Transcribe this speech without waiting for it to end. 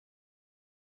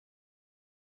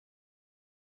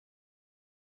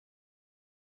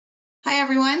Hi,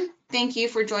 everyone. Thank you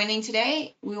for joining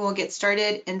today. We will get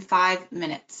started in 5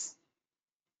 minutes.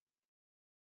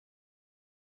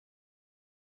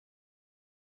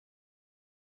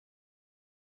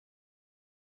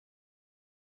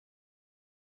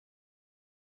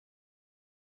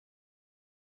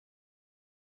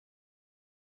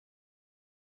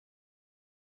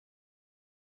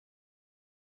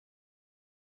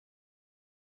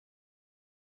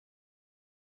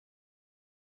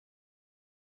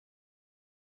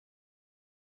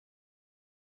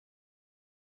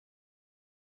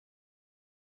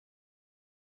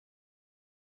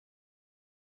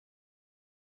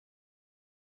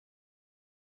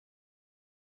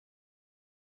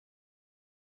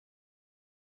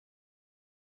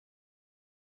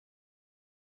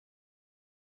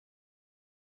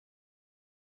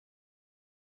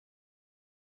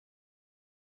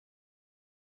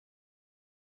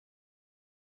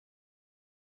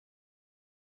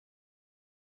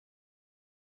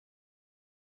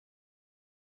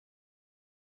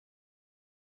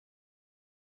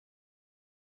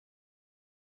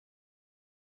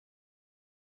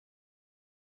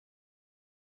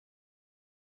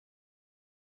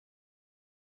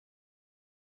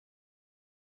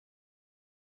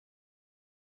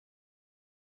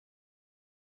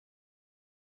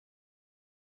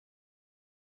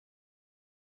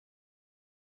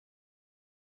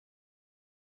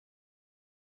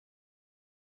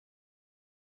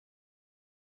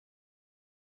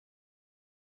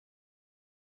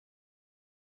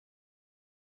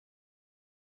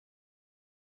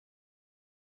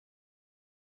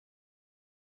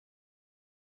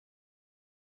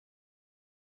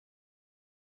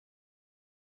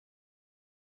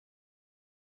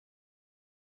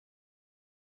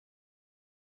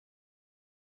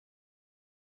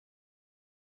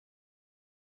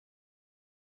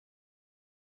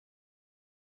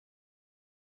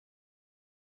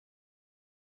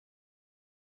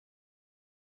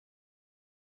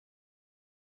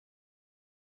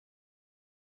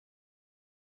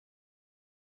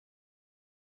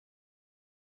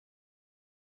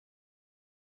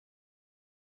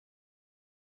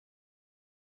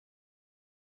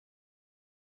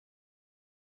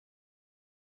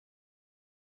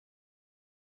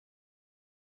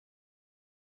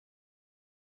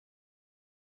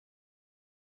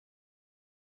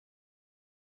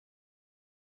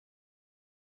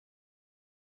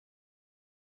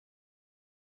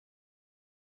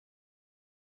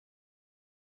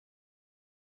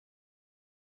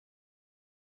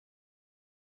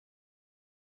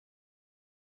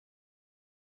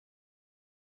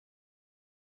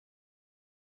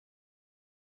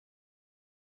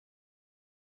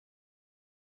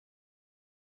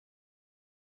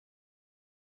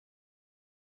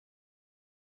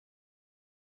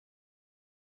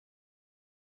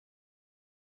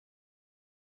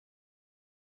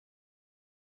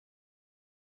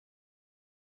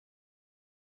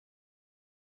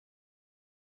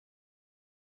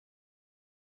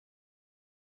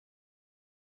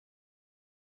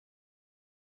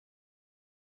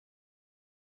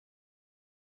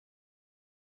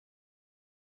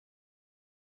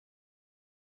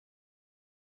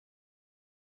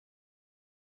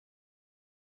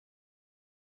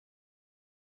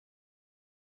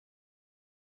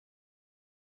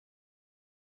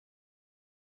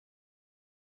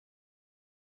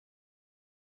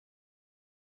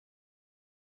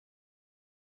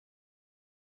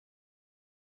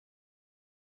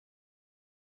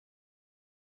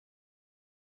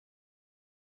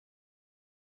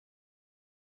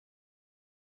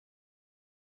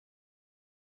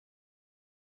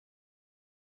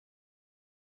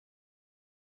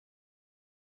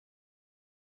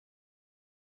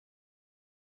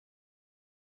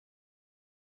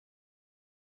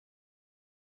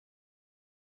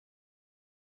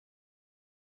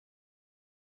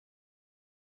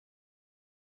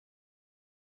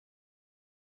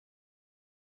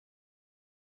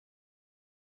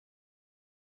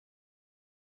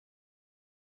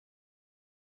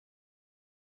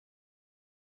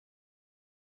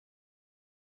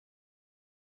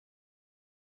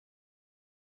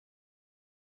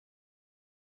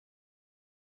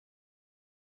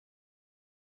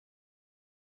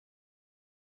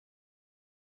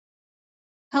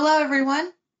 Hello,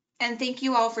 everyone, and thank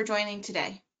you all for joining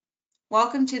today.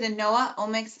 Welcome to the NOAA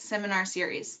Omics Seminar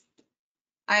Series.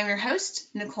 I'm your host,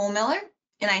 Nicole Miller,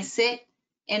 and I sit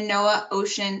in NOAA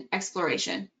Ocean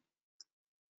Exploration.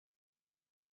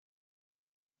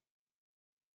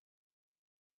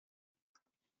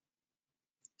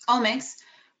 Omics,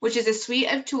 which is a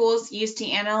suite of tools used to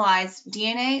analyze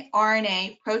DNA,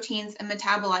 RNA, proteins, and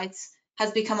metabolites,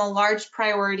 has become a large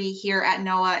priority here at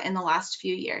NOAA in the last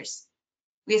few years.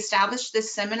 We established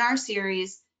this seminar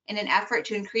series in an effort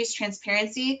to increase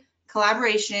transparency,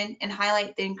 collaboration, and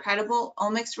highlight the incredible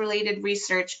omics-related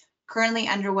research currently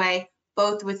underway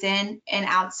both within and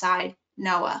outside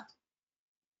NOAA.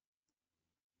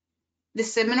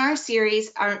 These seminar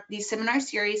series are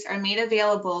made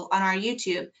available on our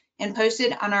YouTube and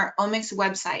posted on our Omics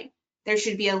website. There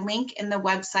should be a link in the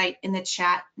website in the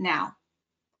chat now.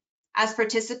 As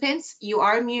participants, you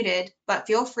are muted, but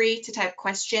feel free to type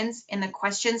questions in the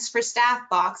questions for staff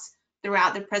box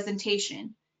throughout the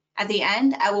presentation. At the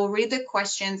end, I will read the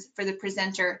questions for the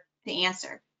presenter to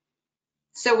answer.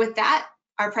 So with that,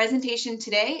 our presentation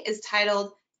today is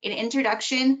titled An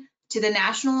Introduction to the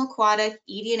National Aquatic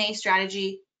eDNA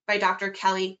Strategy by Dr.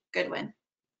 Kelly Goodwin.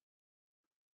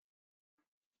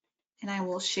 And I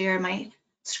will share my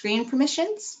screen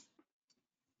permissions.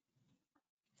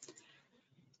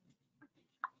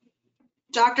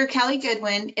 Dr. Kelly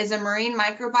Goodwin is a marine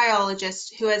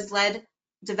microbiologist who has led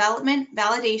development,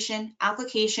 validation,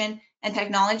 application, and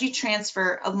technology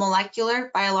transfer of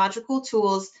molecular biological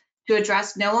tools to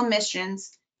address NOAA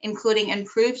missions, including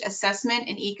improved assessment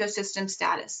and ecosystem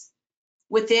status.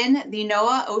 Within the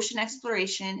NOAA Ocean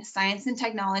Exploration, Science and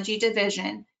Technology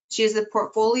Division, she is the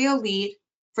portfolio lead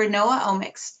for NOAA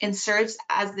Omics and serves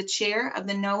as the chair of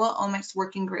the NOAA Omics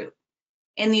Working Group.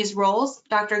 In these roles,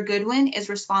 Dr. Goodwin is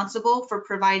responsible for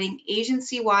providing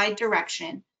agency-wide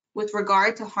direction with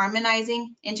regard to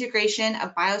harmonizing integration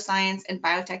of bioscience and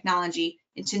biotechnology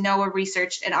into NOAA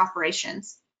research and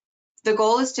operations. The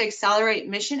goal is to accelerate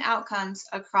mission outcomes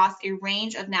across a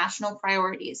range of national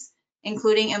priorities,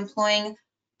 including employing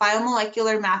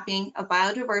biomolecular mapping of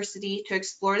biodiversity to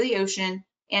explore the ocean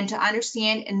and to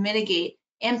understand and mitigate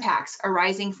impacts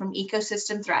arising from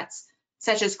ecosystem threats,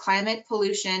 such as climate,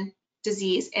 pollution,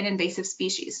 disease, and invasive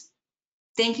species.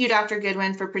 Thank you, Dr.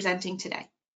 Goodwin, for presenting today.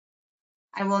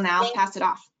 I will now pass it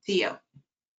off to you.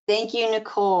 Thank you,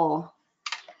 Nicole.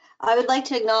 I would like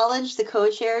to acknowledge the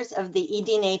co-chairs of the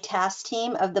eDNA task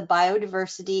team of the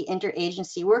Biodiversity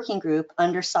Interagency Working Group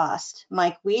under SOST,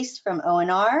 Mike Weiss from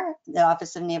ONR, the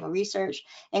Office of Naval Research,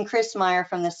 and Chris Meyer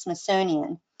from the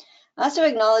Smithsonian. I also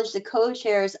acknowledge the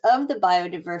co-chairs of the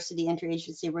Biodiversity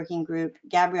Interagency Working Group,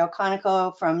 Gabrielle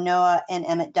Conoco from NOAA and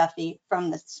Emmett Duffy from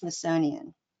the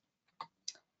Smithsonian.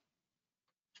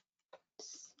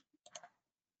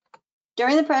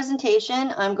 During the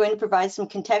presentation, I'm going to provide some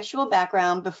contextual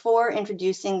background before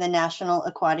introducing the National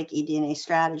Aquatic eDNA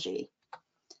strategy.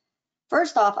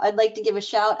 First off, I'd like to give a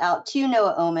shout out to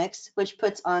NOAA Omics, which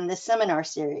puts on this seminar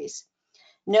series.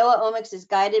 NOAA Omics is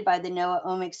guided by the NOAA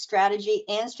Omics Strategy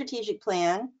and Strategic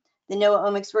Plan. The NOAA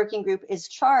Omics Working Group is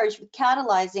charged with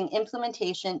catalyzing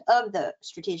implementation of the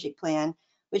strategic plan,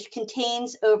 which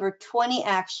contains over 20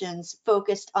 actions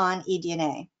focused on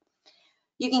eDNA.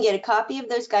 You can get a copy of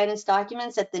those guidance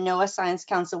documents at the NOAA Science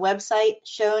Council website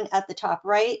shown at the top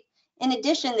right. In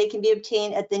addition, they can be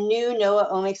obtained at the new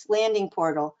NOAA Omics landing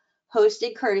portal,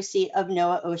 hosted courtesy of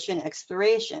NOAA Ocean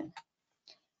Exploration.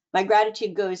 My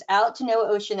gratitude goes out to NOAA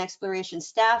Ocean Exploration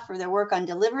staff for their work on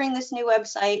delivering this new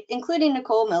website, including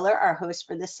Nicole Miller, our host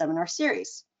for this seminar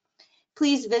series.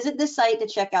 Please visit the site to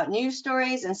check out news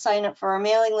stories and sign up for our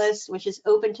mailing list, which is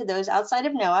open to those outside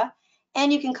of NOAA,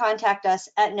 and you can contact us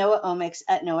at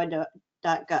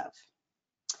noaaomics@noaa.gov.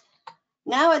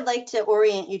 Now I'd like to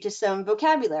orient you to some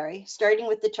vocabulary, starting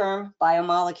with the term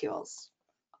biomolecules.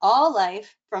 All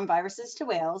life, from viruses to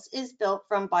whales, is built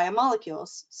from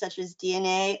biomolecules, such as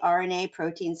DNA, RNA,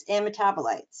 proteins, and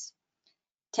metabolites.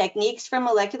 Techniques from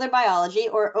molecular biology,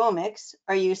 or omics,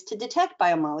 are used to detect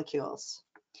biomolecules.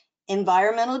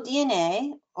 Environmental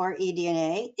DNA, or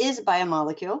eDNA, is a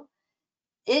biomolecule.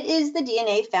 It is the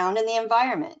DNA found in the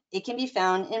environment. It can be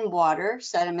found in water,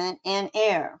 sediment, and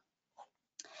air.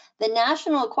 The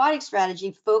National Aquatic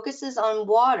Strategy focuses on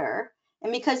water,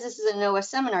 and because this is a NOAA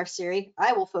seminar series,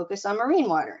 I will focus on marine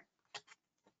water.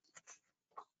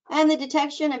 And the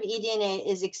detection of eDNA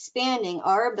is expanding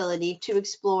our ability to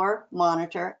explore,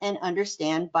 monitor, and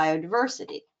understand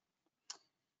biodiversity.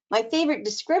 My favorite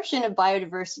description of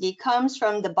biodiversity comes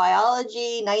from the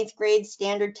Biology 9th grade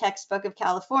standard textbook of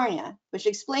California, which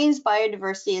explains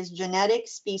biodiversity as genetic,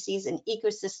 species, and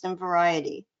ecosystem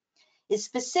variety. It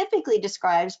specifically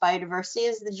describes biodiversity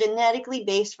as the genetically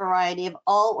based variety of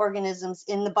all organisms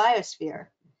in the biosphere.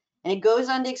 And it goes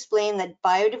on to explain that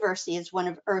biodiversity is one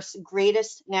of Earth's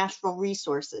greatest natural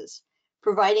resources,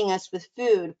 providing us with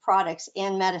food, products,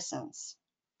 and medicines.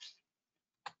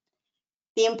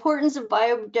 The importance of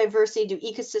biodiversity to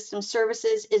ecosystem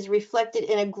services is reflected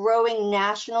in a growing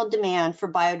national demand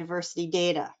for biodiversity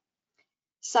data.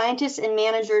 Scientists and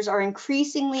managers are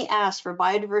increasingly asked for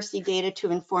biodiversity data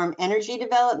to inform energy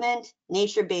development,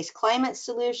 nature-based climate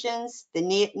solutions,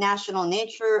 the National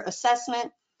Nature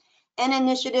Assessment, and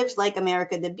initiatives like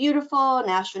America the Beautiful,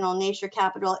 National Nature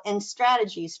Capital, and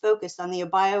strategies focused on the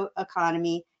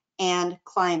bioeconomy and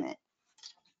climate.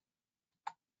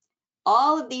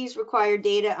 All of these require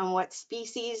data on what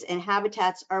species and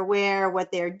habitats are where,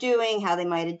 what they're doing, how they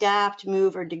might adapt,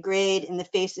 move, or degrade in the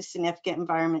face of significant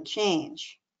environment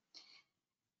change.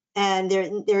 And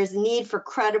there is a need for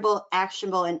credible,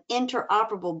 actionable, and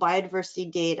interoperable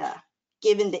biodiversity data,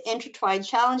 given the intertwined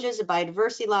challenges of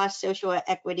biodiversity loss, social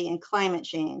equity, and climate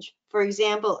change. For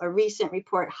example, a recent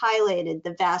report highlighted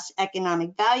the vast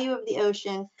economic value of the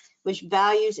ocean, which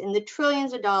values in the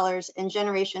trillions of dollars and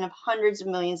generation of hundreds of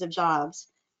millions of jobs.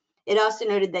 It also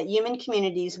noted that human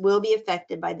communities will be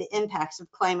affected by the impacts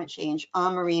of climate change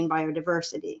on marine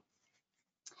biodiversity.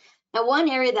 Now, one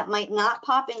area that might not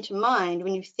pop into mind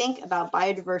when you think about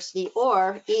biodiversity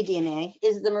or eDNA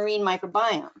is the marine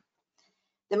microbiome.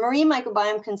 The marine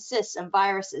microbiome consists of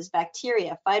viruses,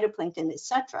 bacteria, phytoplankton,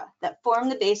 etc., that form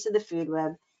the base of the food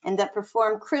web and that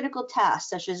perform critical tasks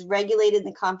such as regulating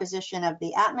the composition of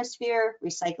the atmosphere,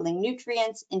 recycling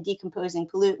nutrients, and decomposing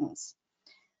pollutants.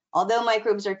 Although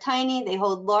microbes are tiny, they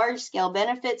hold large-scale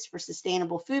benefits for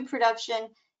sustainable food production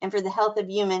and for the health of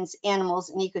humans,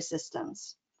 animals, and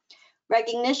ecosystems.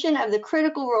 Recognition of the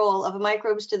critical role of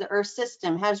microbes to the Earth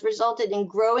system has resulted in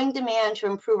growing demand to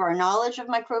improve our knowledge of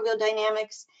microbial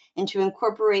dynamics and to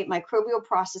incorporate microbial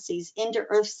processes into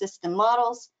Earth system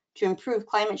models to improve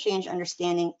climate change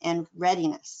understanding and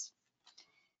readiness.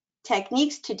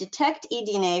 Techniques to detect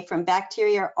eDNA from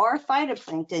bacteria or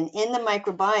phytoplankton in the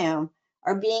microbiome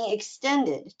are being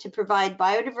extended to provide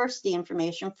biodiversity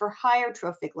information for higher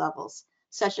trophic levels,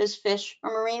 such as fish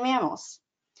or marine mammals.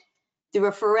 Through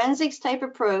a forensics type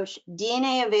approach,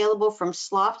 DNA available from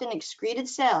sloughed and excreted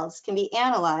cells can be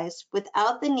analyzed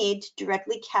without the need to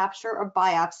directly capture or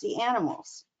biopsy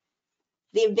animals.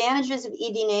 The advantages of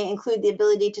eDNA include the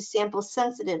ability to sample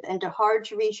sensitive and to hard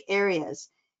to reach areas,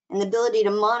 and the ability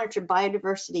to monitor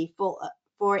biodiversity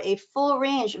for a full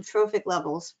range of trophic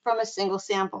levels from a single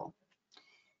sample.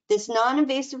 This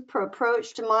non-invasive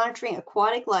approach to monitoring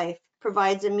aquatic life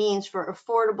provides a means for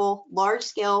affordable,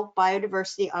 large-scale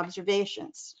biodiversity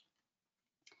observations.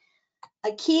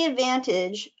 A key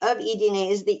advantage of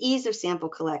eDNA is the ease of sample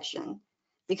collection.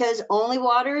 Because only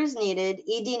water is needed,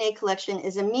 eDNA collection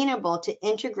is amenable to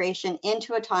integration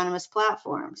into autonomous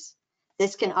platforms.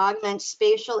 This can augment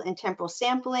spatial and temporal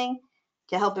sampling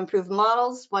to help improve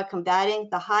models while combating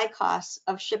the high costs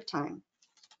of ship time.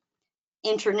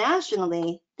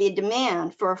 Internationally, the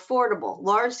demand for affordable,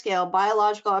 large-scale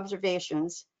biological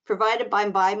observations provided by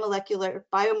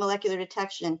biomolecular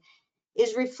detection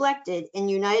is reflected in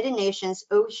United Nations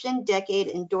Ocean Decade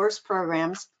endorsed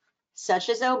programs such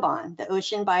as OBON, the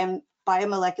Ocean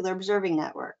Biomolecular Observing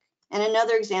Network. And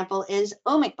another example is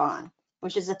OMICBON,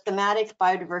 which is a thematic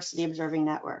biodiversity observing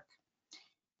network.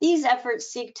 These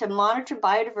efforts seek to monitor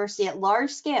biodiversity at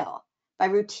large scale by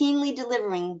routinely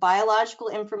delivering biological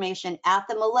information at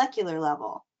the molecular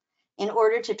level in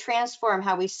order to transform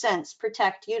how we sense,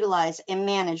 protect, utilize, and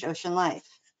manage ocean life.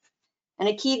 And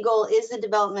a key goal is the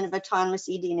development of autonomous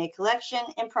eDNA collection,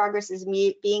 and progress is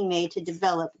being made to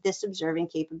develop this observing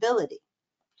capability.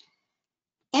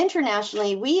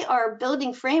 Internationally, we are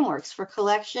building frameworks for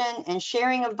collection and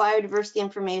sharing of biodiversity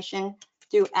information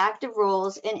through active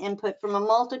roles and input from a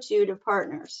multitude of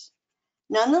partners.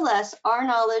 Nonetheless, our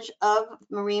knowledge of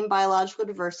marine biological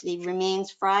diversity remains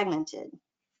fragmented.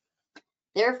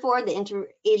 Therefore, the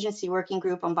Interagency Working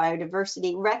Group on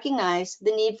Biodiversity recognized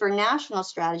the need for national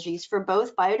strategies for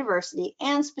both biodiversity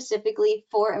and specifically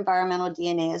for environmental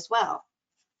DNA as well.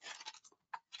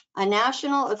 A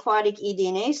National Aquatic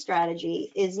eDNA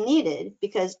strategy is needed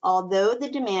because although the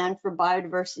demand for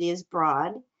biodiversity is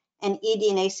broad and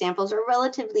eDNA samples are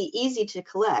relatively easy to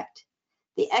collect,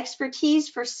 the expertise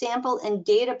for sample and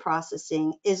data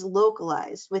processing is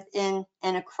localized within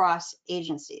and across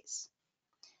agencies.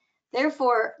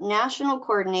 Therefore, national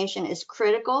coordination is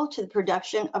critical to the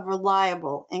production of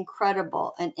reliable and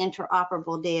credible and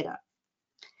interoperable data.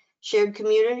 Shared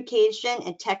communication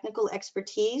and technical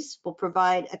expertise will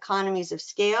provide economies of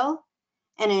scale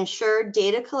and ensure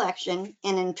data collection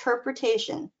and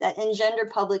interpretation that engender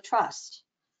public trust.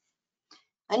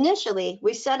 Initially,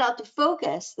 we set out to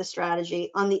focus the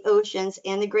strategy on the oceans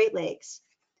and the Great Lakes,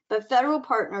 but federal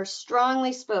partners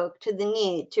strongly spoke to the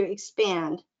need to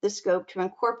expand the scope to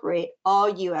incorporate all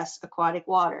U.S. aquatic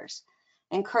waters,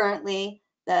 and currently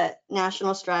the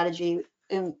national strategy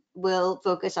will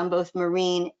focus on both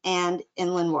marine and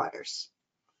inland waters.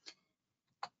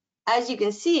 As you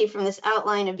can see from this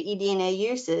outline of eDNA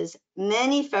uses,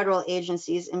 many federal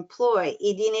agencies employ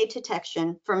eDNA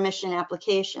detection for mission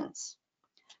applications,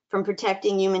 from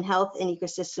protecting human health and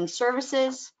ecosystem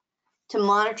services to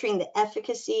monitoring the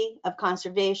efficacy of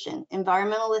conservation,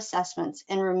 environmental assessments,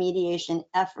 and remediation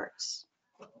efforts.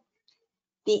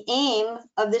 The aim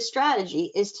of this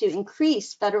strategy is to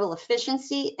increase federal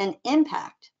efficiency and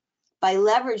impact by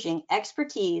leveraging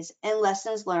expertise and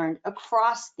lessons learned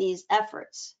across these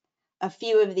efforts. A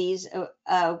few of these,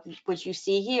 which you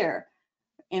see here,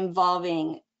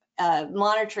 involving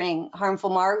monitoring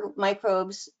harmful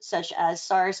microbes such as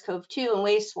SARS-CoV-2 in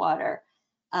wastewater,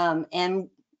 and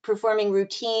performing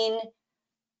routine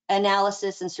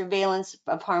analysis and surveillance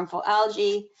of harmful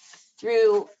algae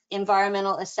through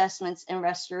environmental assessments and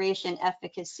restoration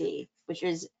efficacy, which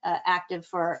is active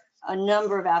for a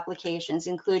number of applications,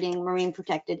 including marine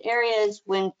protected areas,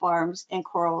 wind farms, and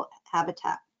coral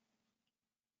habitat.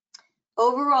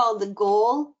 Overall, the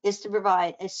goal is to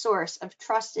provide a source of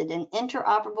trusted and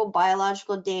interoperable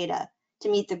biological data to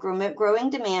meet the growing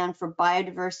demand for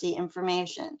biodiversity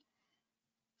information.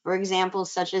 For example,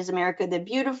 such as America the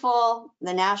Beautiful,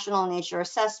 the National Nature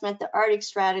Assessment, the Arctic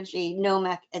Strategy,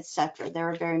 NOMEC, etc.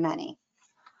 There are very many.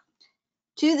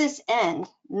 To this end,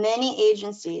 many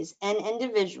agencies and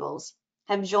individuals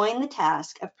have joined the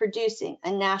task of producing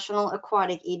a National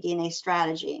Aquatic eDNA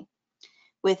strategy,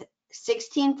 with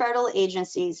 16 federal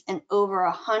agencies and over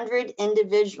 100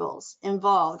 individuals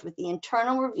involved with the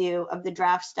internal review of the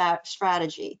draft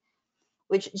strategy,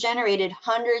 which generated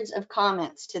hundreds of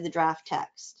comments to the draft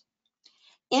text.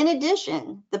 In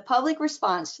addition, the public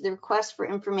response to the request for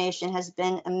information has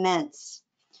been immense.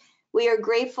 We are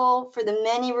grateful for the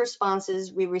many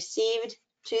responses we received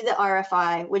to the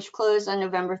RFI, which closed on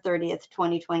November 30th,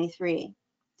 2023.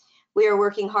 We are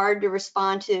working hard to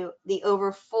respond to the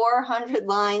over 400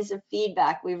 lines of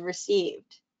feedback we've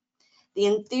received. The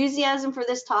enthusiasm for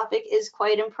this topic is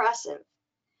quite impressive.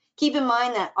 Keep in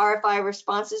mind that RFI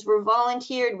responses were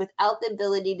volunteered without the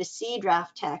ability to see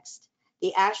draft text.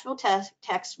 The actual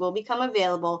text will become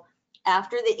available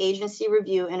after the agency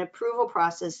review and approval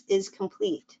process is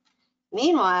complete.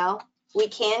 Meanwhile, we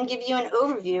can give you an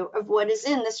overview of what is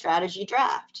in the strategy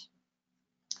draft.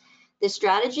 The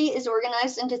strategy is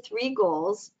organized into 3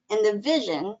 goals, and the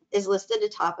vision is listed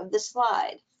atop of the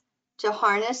slide: to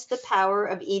harness the power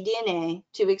of eDNA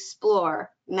to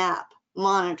explore, map,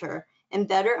 monitor, and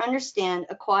better understand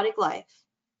aquatic life,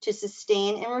 to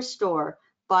sustain and restore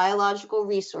biological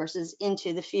resources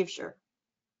into the future.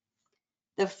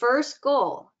 The first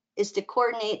goal is to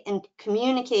coordinate and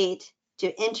communicate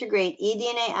to integrate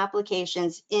eDNA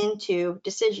applications into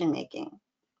decision-making.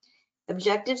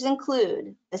 Objectives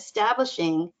include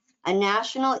establishing a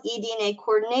national eDNA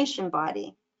coordination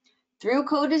body through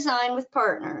co-design with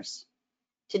partners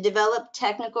to develop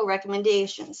technical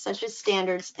recommendations such as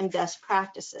standards and best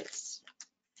practices.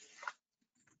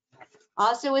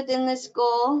 Also within this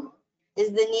goal is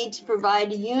the need to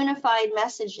provide unified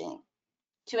messaging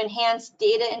to enhance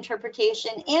data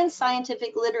interpretation and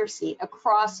scientific literacy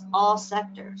across all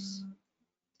sectors,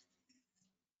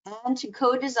 and to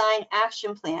co-design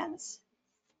action plans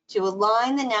to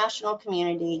align the national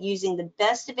community using the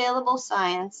best available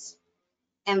science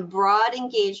and broad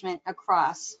engagement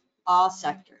across all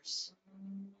sectors.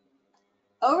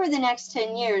 Over the next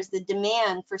 10 years, the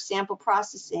demand for sample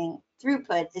processing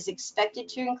throughput is expected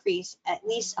to increase at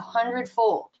least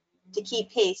 100-fold to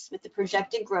keep pace with the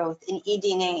projected growth in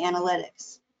eDNA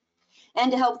analytics,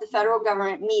 and to help the federal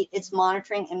government meet its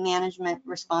monitoring and management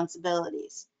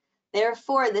responsibilities.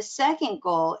 Therefore, the second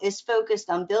goal is focused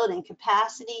on building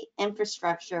capacity,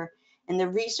 infrastructure, and the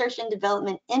research and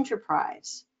development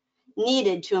enterprise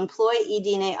needed to employ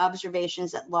eDNA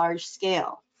observations at large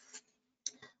scale.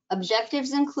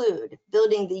 Objectives include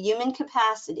building the human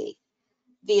capacity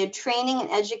via training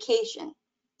and education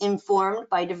informed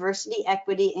by diversity,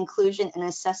 equity, inclusion, and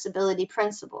accessibility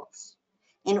principles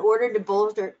in order to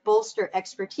bolster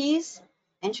expertise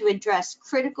and to address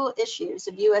critical issues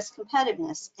of U.S.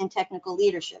 competitiveness and technical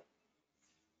leadership.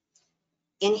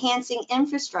 Enhancing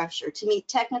infrastructure to meet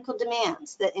technical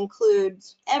demands that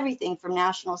includes everything from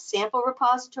national sample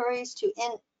repositories to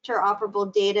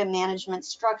interoperable data management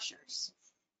structures.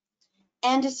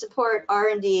 And to support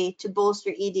R&D to bolster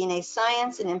eDNA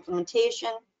science and implementation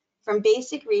from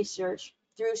basic research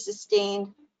through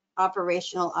sustained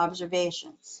operational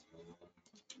observations.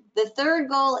 The third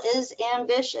goal is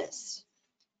ambitious: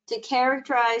 to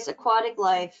characterize aquatic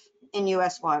life in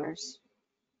U.S. waters.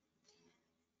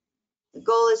 The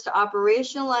goal is to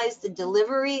operationalize the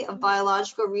delivery of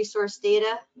biological resource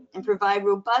data and provide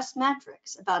robust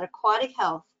metrics about aquatic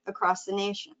health across the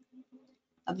nation.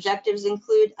 Objectives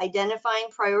include identifying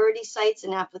priority sites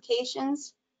and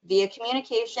applications via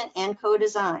communication and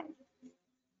co-design,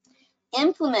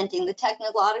 implementing the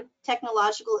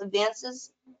technological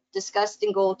advances discussed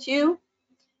in Goal 2,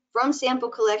 from sample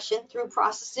collection through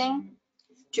processing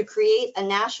to create a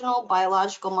national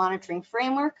biological monitoring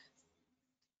framework,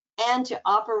 and to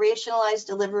operationalize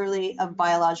delivery of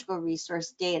biological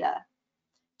resource data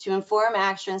to inform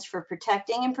actions for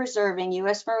protecting and preserving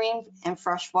U.S. marine and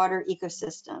freshwater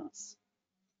ecosystems.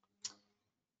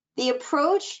 The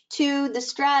approach to the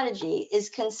strategy is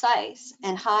concise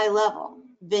and high level.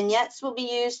 Vignettes will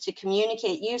be used to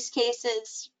communicate use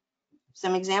cases.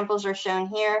 Some examples are shown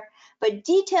here, but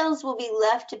details will be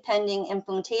left to pending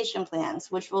implementation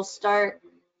plans, which will start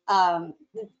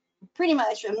pretty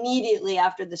much immediately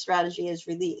after the strategy is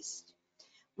released.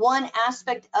 One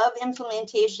aspect of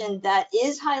implementation that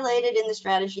is highlighted in the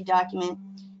strategy document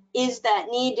is that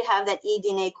need to have that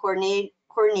eDNA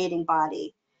coordinating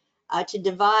body to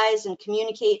devise and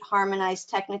communicate harmonized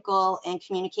technical and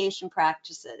communication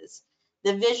practices.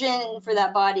 The vision for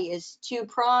that body is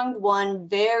two-pronged, one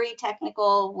very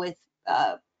technical with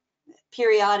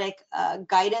periodic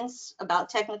guidance about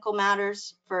technical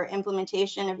matters for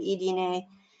implementation of eDNA,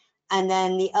 and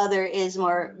then the other is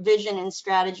more vision and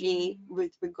strategy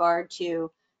with regard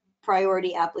to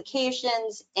priority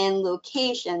applications and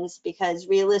locations, because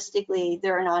realistically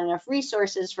there are not enough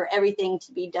resources for everything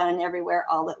to be done everywhere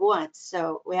all at once.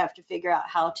 So we have to figure out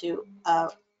how to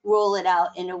roll it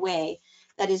out in a way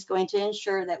that is going to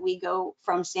ensure that we go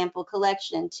from sample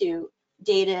collection to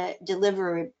data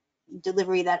delivery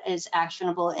that is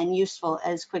actionable and useful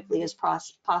as quickly as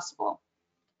possible.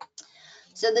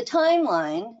 So the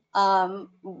timeline,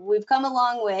 we've come a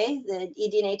long way. The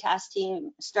eDNA task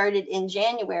team started in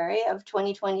January of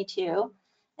 2022,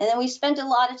 and then we spent a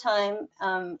lot of time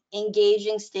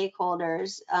engaging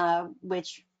stakeholders,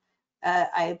 which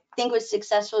I think was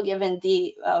successful given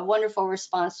the wonderful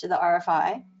response to the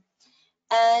RFI.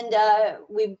 And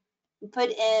we put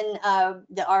in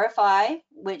the RFI,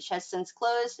 which has since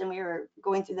closed, and we are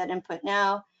going through that input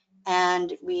now.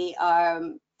 And we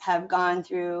have gone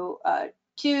through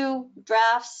 2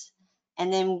 drafts,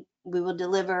 and then we will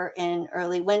deliver in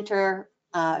early winter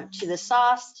to the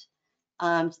SOST,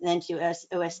 then to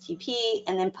OSTP,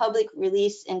 and then public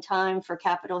release in time for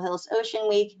Capitol Hills Ocean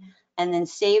Week, and then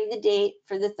save the date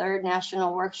for the 3rd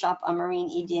National Workshop on Marine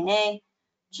eDNA,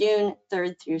 June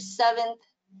 3rd through 7th.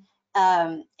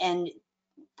 And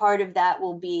part of that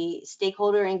will be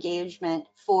stakeholder engagement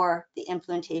for the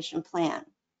implementation plan.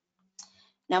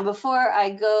 Now, before I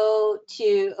go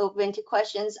to open to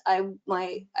questions, I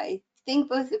think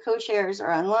both the co-chairs are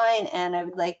online, and I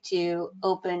would like to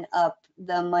open up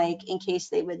the mic in case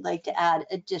they would like to add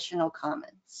additional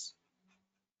comments.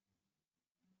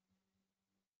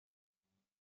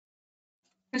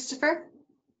 Christopher?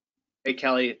 Hey,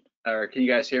 Kelly, can you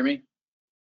guys hear me?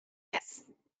 Yes.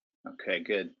 Okay,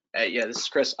 good. Yeah, this is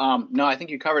Chris. No, I think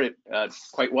you covered it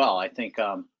quite well. I think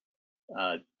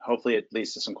hopefully it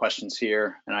leads to some questions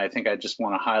here. And I think I just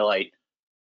want to highlight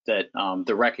that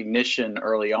the recognition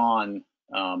early on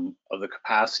of the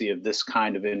capacity of this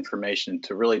kind of information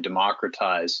to really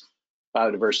democratize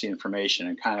biodiversity information,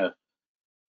 and kind of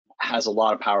has a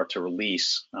lot of power to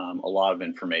release a lot of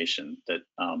information that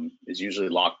is usually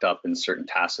locked up in certain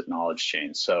tacit knowledge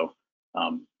chains. So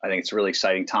I think it's a really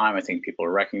exciting time. I think people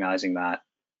are recognizing that,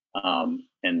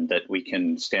 and that we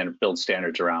can build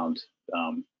standards around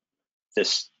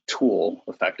this tool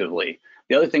effectively.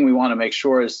 The other thing we want to make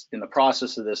sure is in the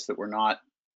process of this that we're not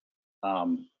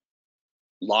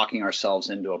locking ourselves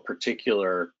into a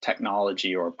particular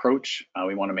technology or approach.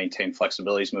 We want to maintain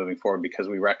flexibilities moving forward because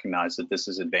we recognize that this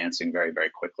is advancing very, very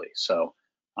quickly. So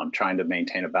I'm trying to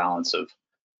maintain a balance of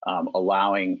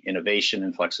allowing innovation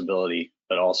and flexibility,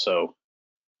 but also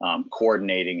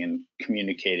coordinating and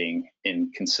communicating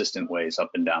in consistent ways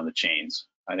up and down the chains.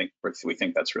 I think we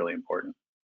think that's really important.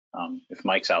 If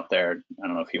Mike's out there, I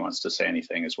don't know if he wants to say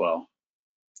anything as well.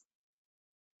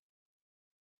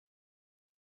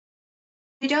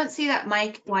 We don't see that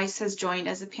Mike Weiss has joined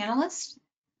as a panelist,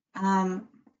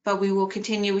 but we will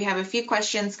continue. We have a few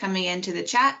questions coming into the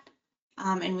chat,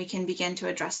 and we can begin to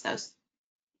address those.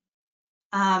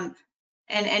 And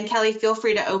Kelly, feel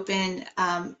free to open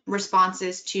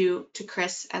responses to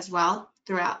Chris as well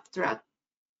throughout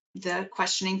the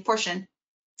questioning portion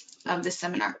of the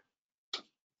seminar.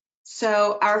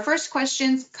 So our first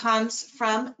question comes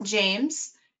from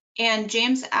James, And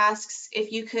James asks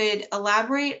if you could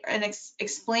elaborate and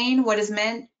explain what is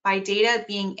meant by data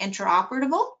being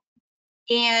interoperable,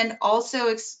 and also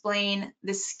explain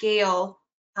the scale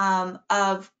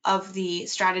of the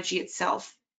strategy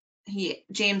itself.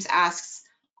 James asks,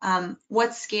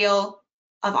 what scale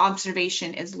of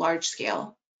observation is large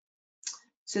scale?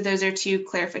 So those are 2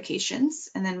 clarifications,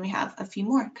 and then we have a few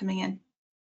more coming in.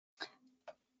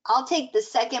 I'll take the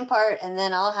second part, and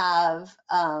then I'll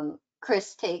have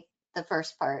Chris take the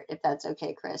first part, if that's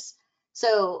okay, Chris.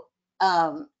 So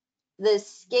the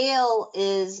scale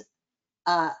is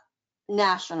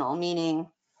national, meaning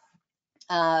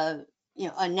a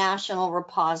national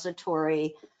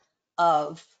repository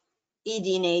of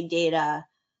eDNA data,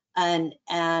 and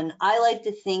I like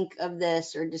to think of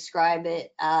this or describe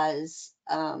it as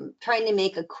trying to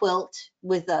make a quilt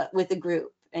with a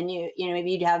group. And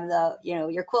maybe you'd have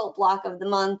your quilt block of the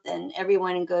month, and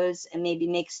everyone goes and maybe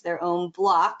makes their own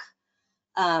block.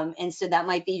 And so that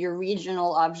might be your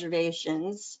regional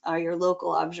observations or your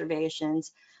local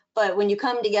observations. But when you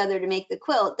come together to make the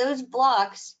quilt, those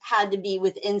blocks had to be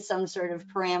within some sort of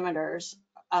parameters.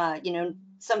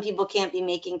 Some people can't be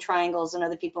making triangles and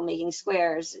other people making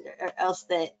squares, or else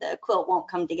the quilt won't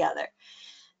come together.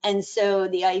 And so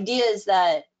the idea is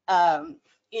that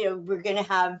we're going to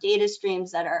have data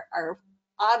streams that are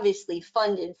obviously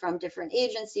funded from different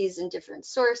agencies and different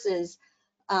sources,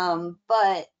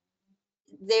 but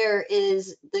there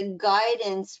is the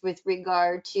guidance with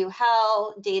regard to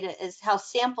how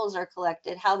samples are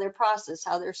collected, how they're processed,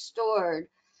 how they're stored,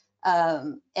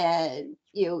 and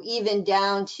even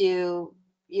down to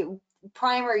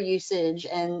primer usage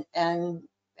and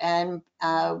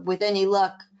with any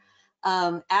luck,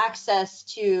 access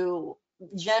to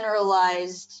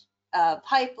generalized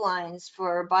pipelines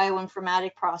for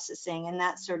bioinformatic processing and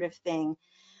that sort of thing,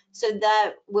 so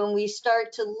that when we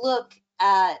start to look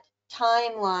at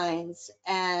timelines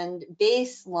and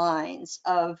baselines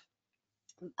of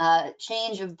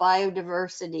change of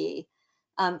biodiversity,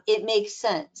 it makes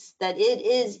sense that it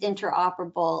is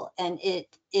interoperable and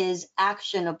it is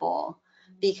actionable,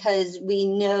 because we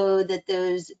know that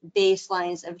those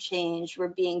baselines of change were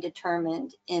being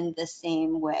determined in the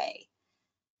same way.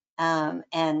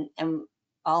 And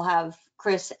I'll have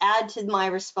Chris add to my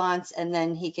response, and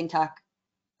then he can talk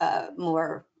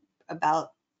more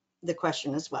about the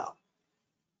question as well.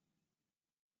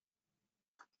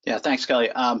 Yeah, thanks,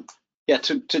 Kelly. Yeah,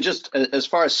 to just as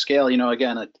far as scale,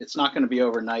 again, it's not going to be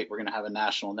overnight. We're going to have a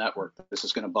national network. This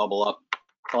is going to bubble up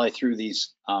probably through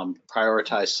these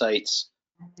prioritized sites,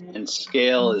 and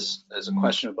scale is a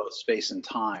question of both space and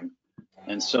time.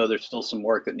 And so there's still some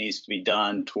work that needs to be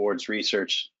done towards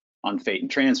research on fate and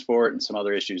transport and some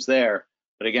other issues there.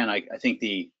 But again, I think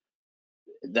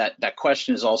that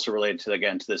question is also related to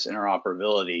this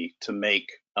interoperability to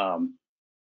make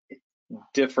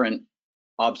different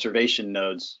observation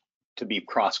nodes to be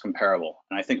cross-comparable.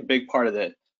 And I think a big part of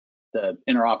the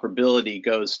interoperability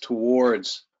goes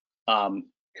towards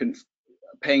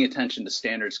paying attention to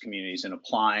standards communities and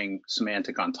applying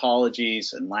semantic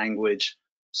ontologies and language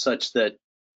such that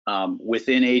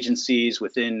within agencies,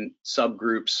 within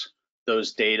subgroups,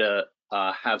 those data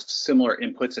have similar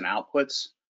inputs and outputs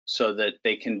so that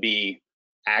they can be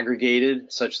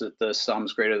aggregated such that the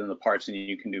sum's greater than the parts, and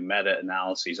you can do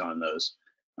meta-analyses on those.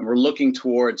 And we're looking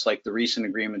towards like the recent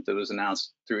agreement that was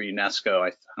announced through UNESCO.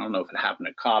 I don't know if it happened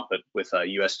at COP, but with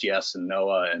USGS and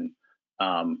NOAA and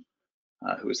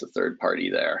who was the third party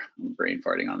there? I'm brain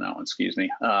farting on that one, excuse me.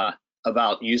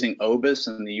 About using OBIS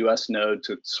and the US node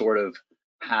to sort of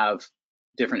have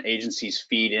different agencies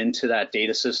feed into that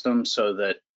data system so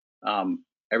that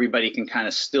everybody can kind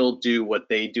of still do what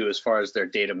they do as far as their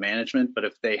data management. But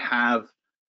if they have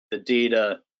the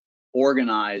data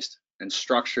organized and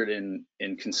structured in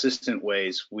consistent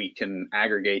ways, we can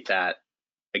aggregate that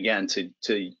again to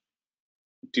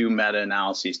do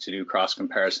meta-analyses, to do cross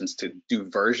comparisons, to do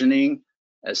versioning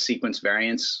as sequence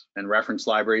variants and reference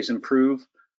libraries improve,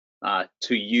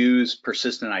 to use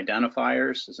persistent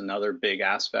identifiers is another big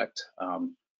aspect,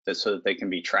 so that they can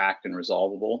be tracked and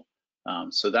resolvable.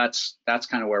 So that's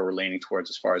kind of where we're leaning towards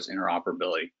as far as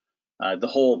interoperability. The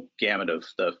whole gamut of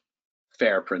the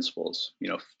FAIR principles,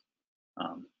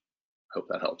 hope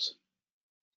that helps.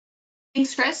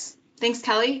 Thanks, Chris. Thanks,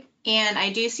 Kelly. And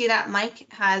I do see that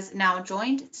Mike has now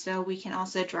joined, so we can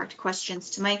also direct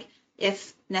questions to Mike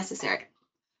if necessary.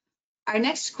 Our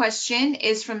next question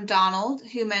is from Donald,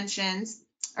 who asks,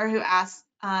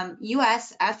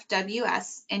 US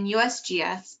FWS and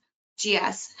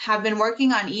USGS have been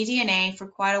working on eDNA for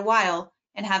quite a while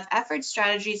and have effort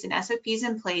strategies and SOPs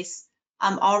in place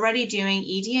already doing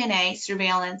eDNA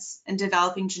surveillance and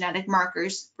developing genetic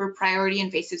markers for priority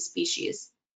invasive species.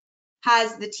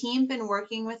 Has the team been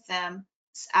working with them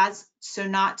so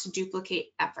not to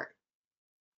duplicate effort?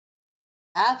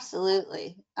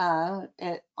 Absolutely. On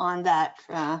that,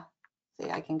 see,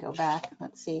 I can go back.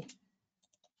 Let's see.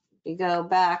 We go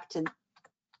back to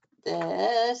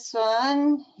this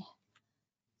one.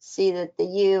 See that the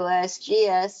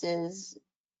USGS is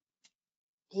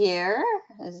here,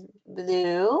 is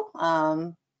blue,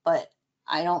 but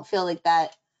I don't feel like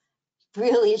that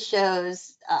really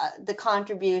shows the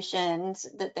contributions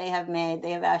that they have made.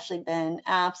 They have actually been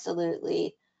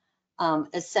absolutely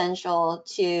essential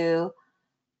to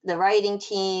the writing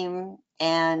team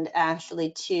and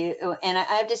actually and I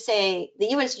have to say the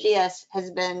USGS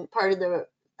has been part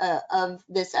of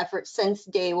this effort since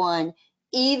day one,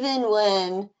 even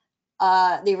when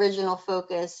the original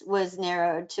focus was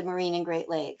narrowed to marine and Great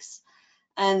Lakes.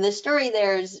 And the story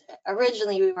there is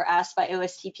originally we were asked by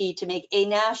OSTP to make a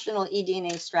national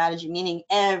eDNA strategy, meaning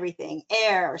everything,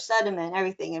 air, sediment,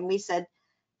 everything. And we said,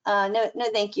 no,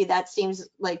 thank you. That seems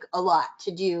like a lot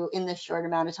to do in this short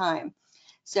amount of time.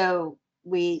 So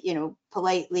we,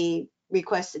 politely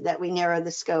requested that we narrow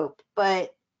the scope,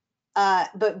 but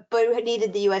it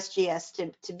needed the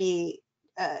USGS to be,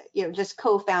 just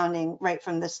co-founding right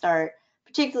from the start,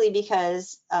 particularly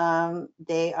because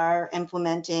they are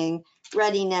implementing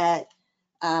ReadyNet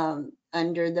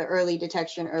under the Early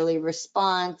Detection, Early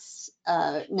Response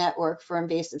network for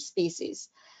invasive species.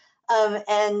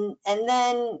 And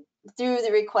then through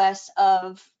the requests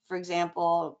of, for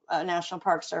example, National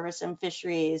Park Service and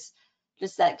Fisheries,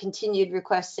 just that continued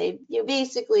request say,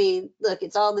 basically, look,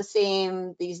 it's all the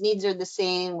same. These needs are the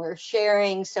same. We're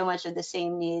sharing so much of the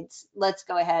same needs. Let's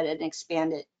go ahead and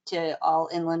expand it to all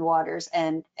inland waters.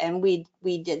 And we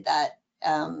did that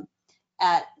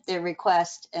at their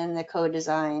request and the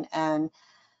co-design. And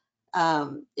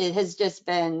it has just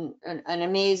been an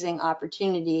amazing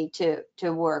opportunity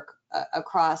to work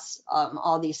across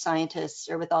all these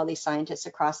scientists, or with all these scientists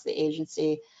across the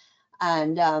agency.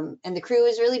 And the crew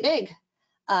is really big.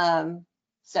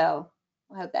 So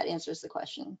I hope that answers the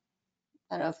question.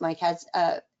 I don't know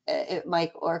if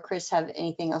Mike or Chris have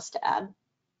anything else to add.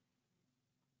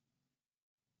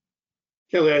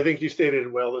 Kelly, I think you stated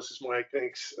it well. This is Mike.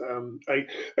 Thanks.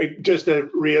 I just to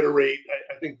reiterate,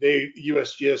 I think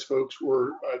USGS folks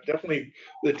were definitely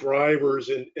the drivers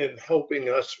in helping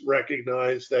us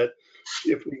recognize that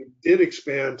if we did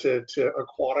expand to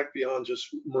aquatic beyond just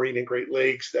marine and Great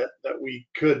Lakes, that we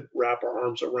could wrap our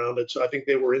arms around it. So I think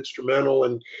they were instrumental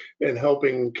in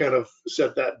helping kind of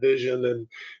set that vision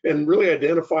and really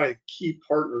identify key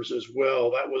partners as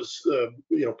well. That was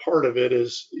part of it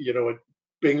is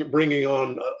bringing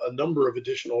on a number of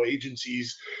additional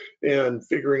agencies and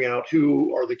figuring out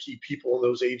who are the key people in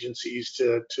those agencies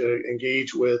to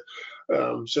engage with.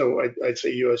 So I'd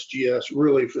say USGS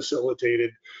really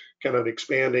facilitated kind of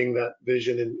expanding that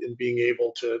vision and being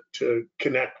able to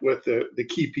connect with the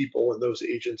key people in those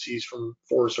agencies, from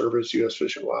Forest Service, U.S.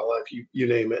 Fish and Wildlife, you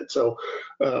name it. So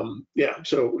yeah,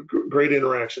 so great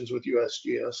interactions with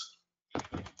USGS.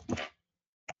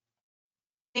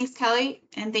 Thanks, Kelly,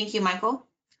 and thank you, Michael.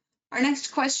 Our next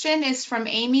question is from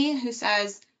Amy, who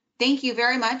says, thank you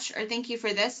very much, or thank you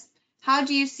for this. How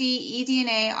do you see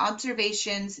eDNA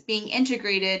observations being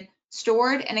integrated,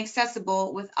 stored, and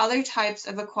accessible with other types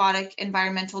of aquatic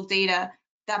environmental data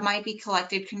that might be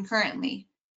collected concurrently?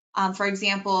 For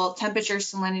example, temperature,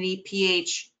 salinity,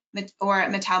 pH, or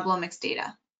metabolomics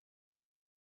data.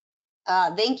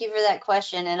 Thank you for that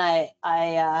question. And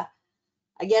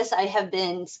I guess I have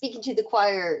been speaking to the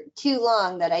choir too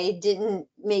long that I didn't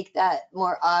make that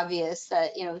more obvious,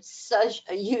 that, such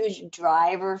a huge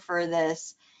driver for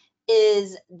this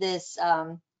is this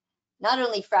not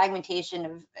only fragmentation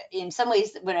of, in some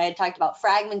ways, when I had talked about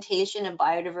fragmentation of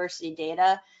biodiversity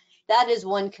data, that is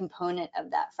one component of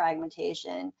that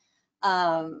fragmentation.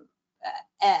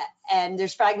 And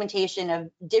there's fragmentation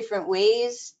of different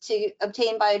ways to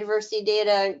obtain biodiversity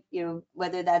data,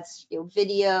 whether that's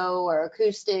video or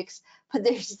acoustics, but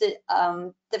there's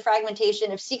the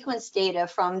fragmentation of sequence data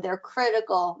from their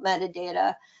critical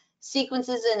metadata.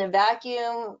 Sequences in a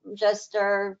vacuum just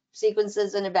are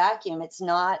sequences in a vacuum. It's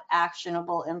not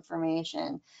actionable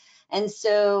information. And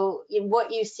so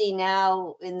what you see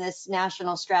now in this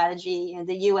national strategy,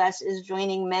 the US is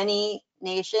joining many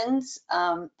nations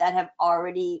that have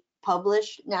already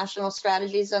published national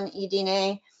strategies on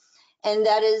eDNA. And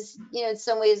that is, in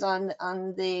some ways on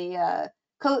the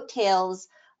coattails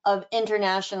of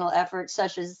international efforts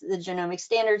such as the Genomic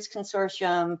Standards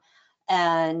Consortium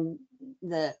and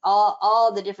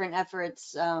all the different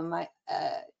efforts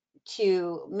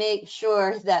to make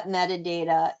sure that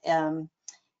metadata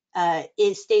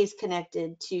it stays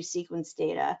connected to sequence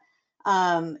data.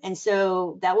 And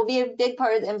so that will be a big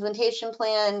part of the implementation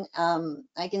plan.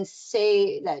 I can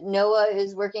say that NOAA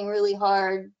is working really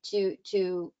hard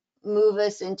to move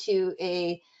us into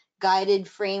a guided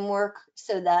framework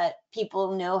so that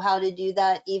people know how to do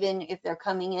that, even if they're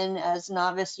coming in as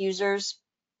novice users.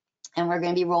 And we're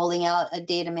going to be rolling out a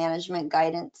data management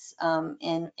guidance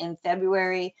in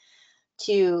February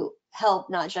to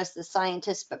help not just the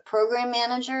scientists, but program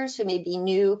managers who may be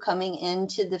new coming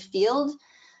into the field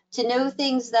to know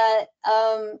things that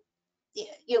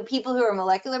people who are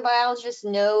molecular biologists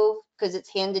know because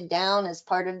it's handed down as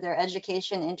part of their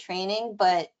education and training,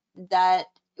 but that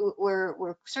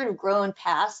we're sort of grown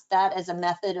past that as a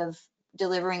method of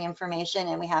delivering information,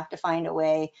 and we have to find a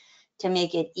way to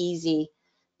make it easy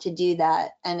to do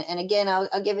that. And again,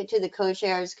 I'll give it to the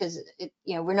co-chairs because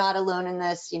we're not alone in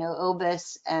this.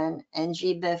 OBIS and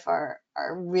GBIF are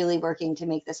really working to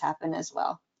make this happen as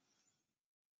well.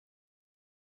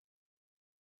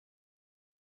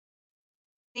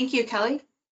 Thank you, Kelly.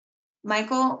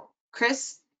 Michael,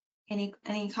 Chris, any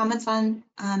comments on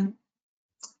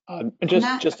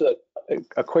just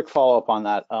a quick follow-up on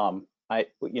that.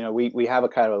 We have a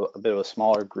kind of a bit of a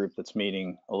smaller group that's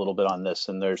meeting a little bit on this,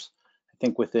 and there's, I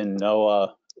think within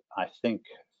NOAA, I think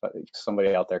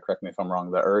somebody out there, correct me if I'm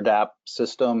wrong, the ERDAP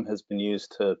system has been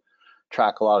used to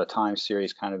track a lot of time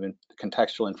series kind of in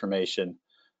contextual information.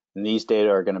 And these data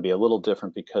are going to be a little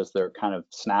different because they're kind of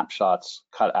snapshots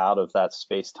cut out of that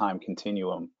space-time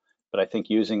continuum. But I think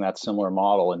using that similar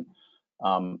model,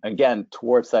 and again,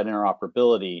 towards that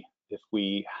interoperability, if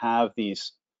we have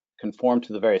these conform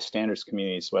to the various standards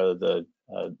communities, whether the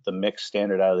mixed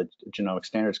standard out of the Genomic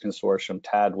Standards Consortium,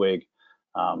 TADWIG,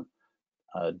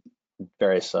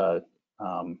 various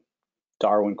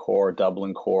Darwin Core,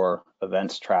 Dublin Core,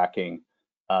 events tracking,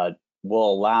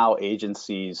 will allow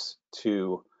agencies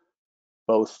to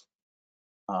both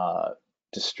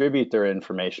distribute their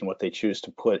information, what they choose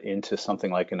to put into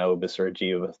something like an OBIS or a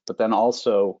GBIF, but then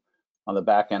also on the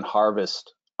back end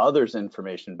harvest others'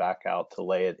 information back out to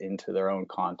lay it into their own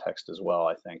context as well,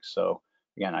 I think. So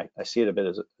again, I see it a bit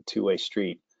as a two-way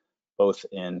street, both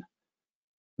in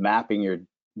mapping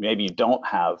maybe you don't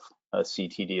have a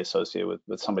CTD associated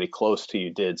with somebody close to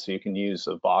you did, so you can use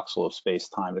a voxel of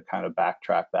space-time to kind of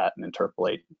backtrack that and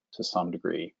interpolate to some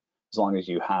degree, as long as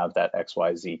you have that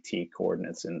XYZT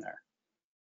coordinates in there.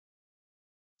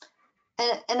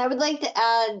 And I would like to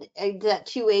add that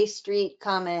two-way street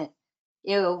comment.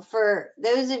 For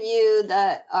those of you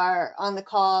that are on the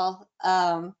call,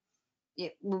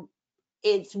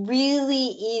 it's really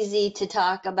easy to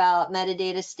talk about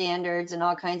metadata standards and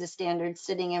all kinds of standards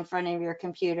sitting in front of your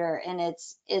computer, and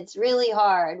it's really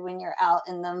hard when you're out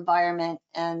in the environment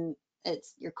and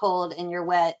you're cold and you're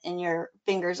wet and your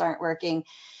fingers aren't working,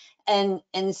 and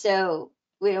so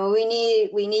we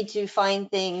need to find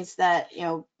things that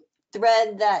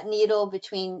thread that needle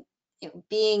between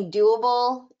being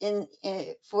doable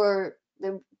for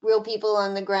the real people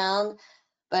on the ground,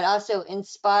 but also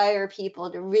inspire people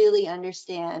to really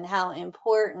understand how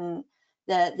important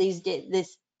that this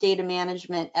data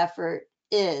management effort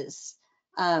is.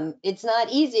 It's not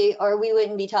easy, or we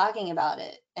wouldn't be talking about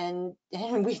it, and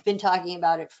we've been talking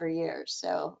about it for years.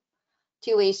 So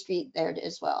two-way street there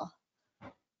as well.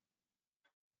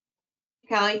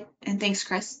 Kelly, and thanks,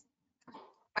 Chris.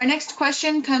 Our next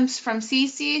question comes from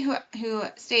Cece, who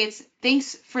states,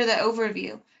 "Thanks for the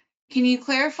overview. Can you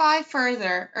clarify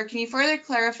further, or can you further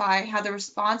clarify how the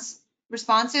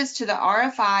responses to the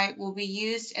RFI will be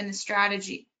used in the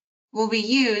strategy? Will be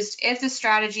used if the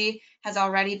strategy has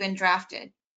already been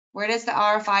drafted? Where does the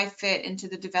RFI fit into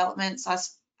the development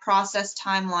process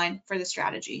timeline for the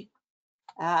strategy?"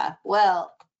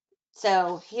 Well,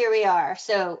 so here we are.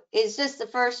 So it's just the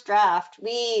first draft.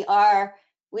 We are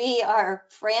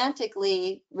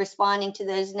frantically responding to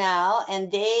those now, and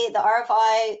the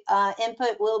RFI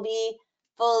input will be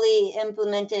fully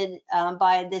implemented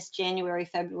by this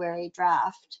January-February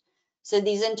draft. So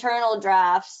these internal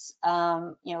drafts,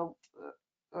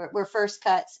 were first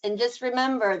cuts. And just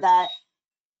remember that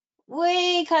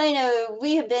we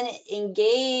have been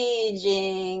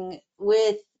engaging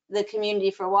with the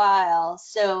community for a while.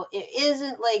 So it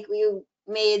isn't like we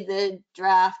made the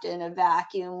draft in a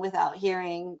vacuum without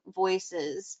hearing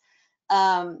voices.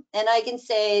 And I can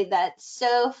say that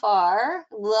so far,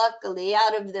 luckily,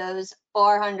 out of those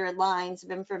 400 lines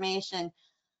of information,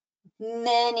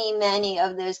 many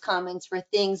of those comments were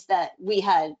things that we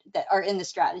had that are in the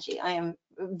strategy. I am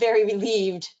very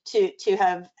relieved to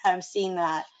have seen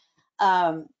that.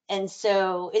 And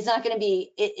so it's not going to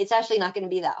be, it's actually not going to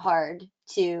be that hard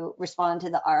to respond to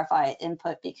the RFI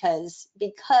input because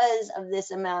of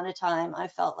this amount of time I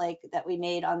felt like that we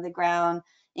made on the ground,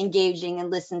 engaging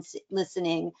and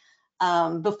listening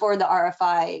before the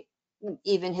RFI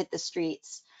even hit the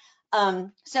streets.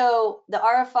 So the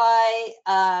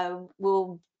RFI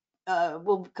will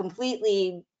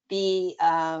completely be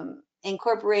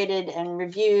incorporated and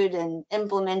reviewed and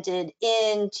implemented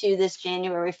into this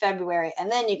January, February.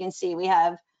 And then you can see we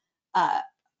have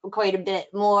quite a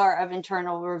bit more of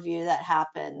internal review that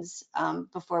happens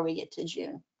before we get to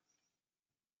June.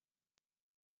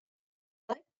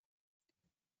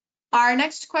 Our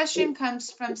next question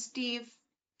comes from Steve,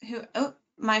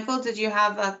 Michael, did you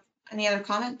have any other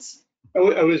comments?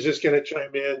 I was just going to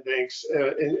chime in, thanks,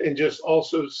 and just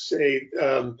also say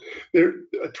there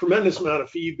a tremendous amount of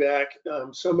feedback.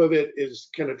 Some of it is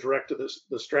kind of direct to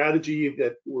the strategy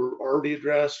that we're already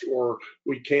addressed or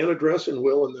we can address and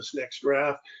will in this next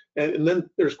draft. And then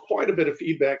there's quite a bit of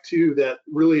feedback too that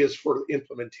really is for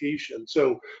implementation.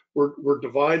 So we're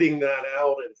dividing that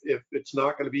out. If it's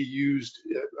not going to be used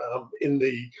in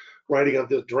the writing of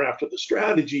the draft of the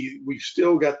strategy, we've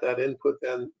still got that input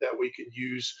then that we can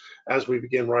use as we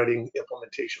begin writing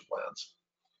implementation plans.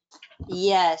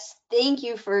 Yes, thank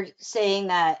you for saying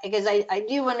that, because I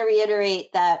do want to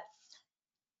reiterate that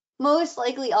most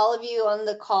likely all of you on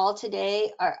the call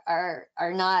today are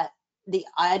not the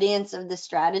audience of the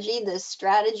strategy. The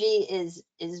strategy is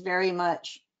very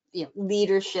much, you know,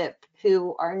 leadership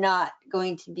who are not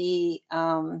going to be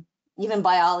even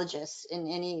biologists in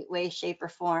any way, shape, or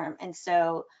form. And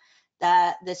so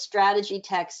that the strategy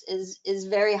text is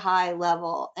very high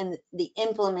level, and the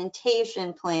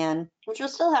implementation plan, which will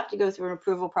still have to go through an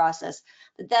approval process,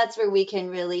 but that's where we can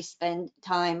really spend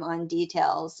time on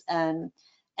details. And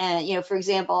you know, for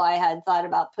example, I had thought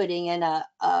about putting in a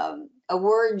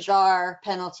word jar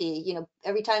penalty. You know,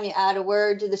 every time you add a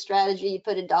word to the strategy, you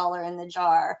put $1 in the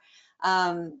jar.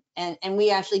 And we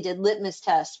actually did litmus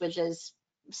tests, which is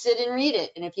sit and read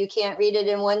it. And if you can't read it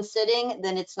in one sitting,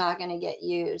 then it's not going to get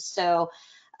used. So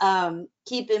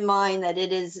keep in mind that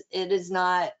it is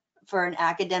not for an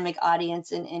academic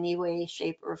audience in any way,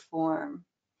 shape, or form.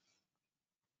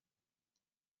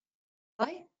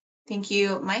 Okay. Thank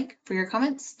you, Mike, for your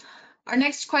comments. Our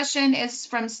next question is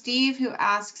from Steve, who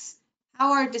asks,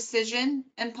 how are decision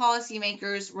and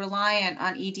policymakers reliant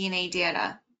on eDNA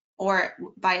data or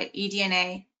by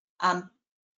eDNA,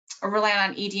 or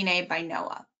reliant on eDNA by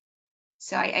NOAA?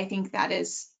 So I think that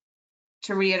is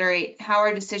to reiterate, how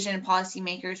are decision and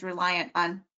policymakers reliant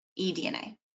on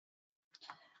eDNA?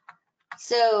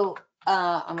 So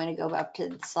I'm going to go up to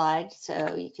the slide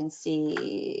so you can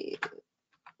see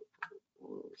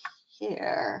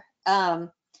here.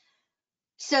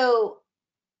 So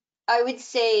I would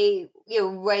say, you know,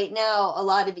 right now a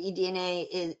lot of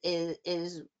eDNA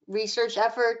is research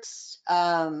efforts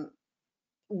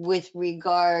with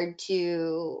regard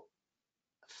to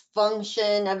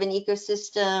function of an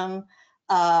ecosystem.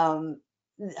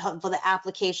 The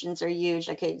applications are huge.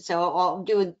 Okay, so I'll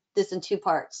do this in two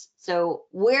parts. So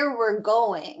where we're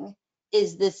going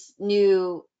is this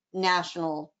new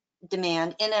national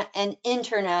demand and an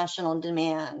international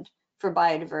demand for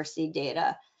biodiversity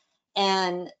data.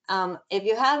 And if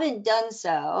you haven't done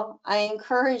so, I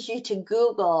encourage you to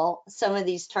Google some of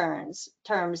these terms,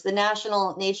 the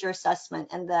National Nature Assessment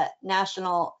and the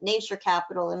National Nature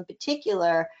Capital in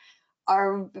particular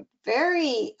are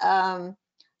very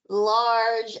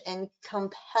large and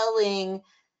compelling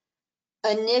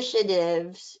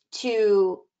initiatives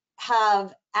to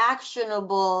have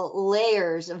actionable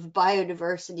layers of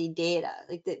biodiversity data.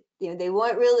 Like that, you know, they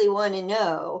really want to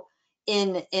know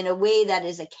in a way that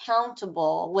is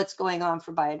accountable what's going on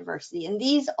for biodiversity. And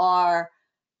these are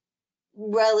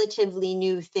relatively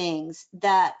new things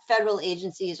that federal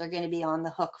agencies are going to be on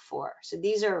the hook for. So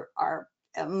these are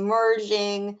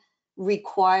emerging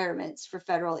requirements for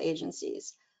federal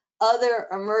agencies. Other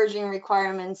emerging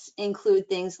requirements include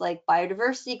things like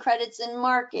biodiversity credits in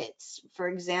markets, for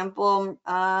example,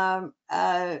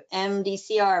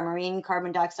 MDCR, marine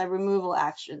carbon dioxide removal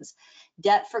actions,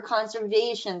 debt for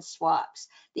conservation swaps.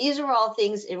 These are all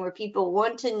things in where people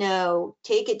want to know,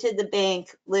 take it to the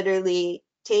bank, literally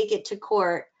take it to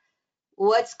court,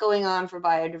 what's going on for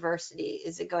biodiversity?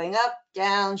 Is it going up,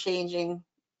 down, changing,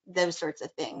 those sorts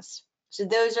of things. So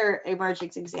those are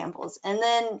emerging examples. And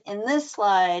then in this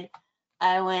slide,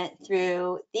 I went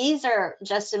through, these are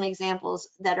just some examples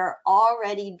that are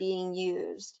already being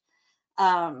used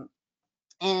and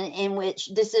in which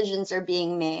decisions are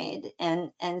being made.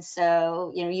 And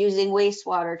so, you know, using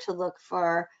wastewater to look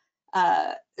for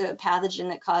a pathogen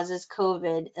that causes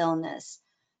COVID illness,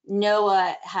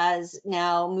 NOAA has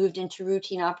now moved into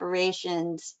routine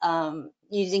operations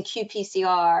using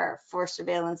qPCR for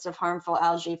surveillance of harmful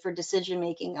algae for decision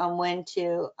making on when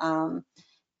to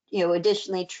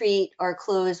additionally treat or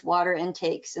close water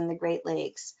intakes in the Great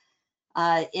Lakes.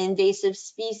 Invasive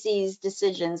species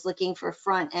decisions, looking for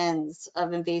front ends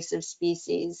of invasive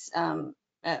species.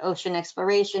 Ocean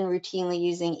exploration, routinely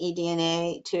using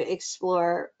eDNA to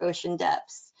explore ocean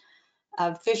depths.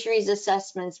 Fisheries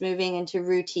assessments, moving into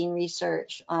routine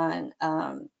research on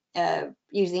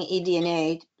using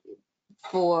eDNA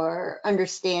for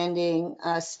understanding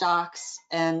stocks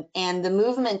and the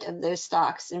movement of those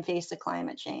stocks in face of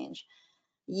climate change.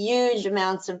 Huge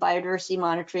amounts of biodiversity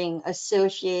monitoring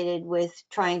associated with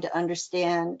trying to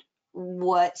understand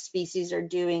what species are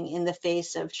doing in the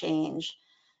face of change.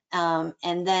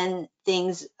 And then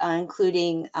things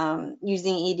including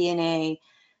using eDNA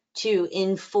to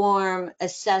inform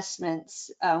assessments,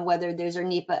 whether those are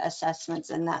NEPA assessments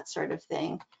and that sort of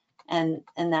thing. And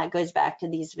that goes back to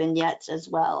these vignettes as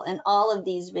well. And all of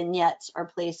these vignettes are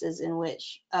places in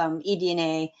which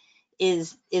eDNA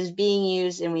is being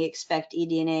used, and we expect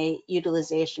eDNA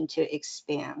utilization to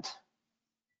expand.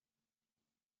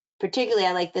 Particularly,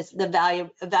 I like this,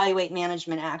 the evaluate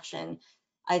management action,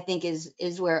 I think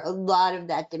is where a lot of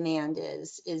that demand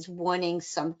is wanting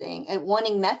something,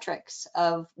 wanting metrics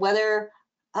of whether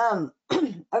a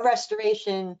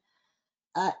restoration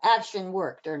action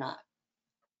worked or not.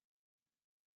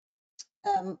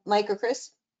 Mike or Chris?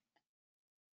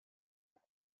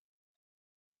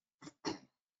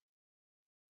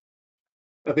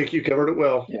 I think you covered it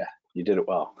well. Yeah, you did it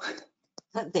well.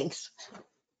 Thanks.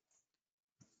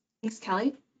 Thanks,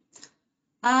 Kelly.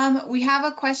 We have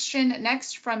a question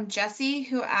next from Jesse,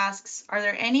 who asks, are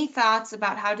there any thoughts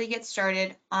about how to get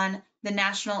started on the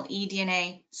National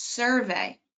eDNA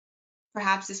survey?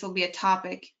 Perhaps this will be a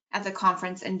topic at the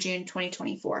conference in June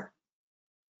 2024.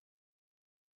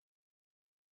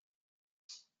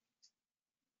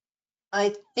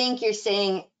 I think you're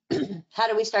saying, how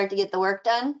do we start to get the work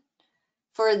done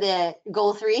for the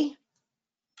goal 3?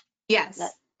 Yes.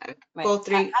 Right. Goal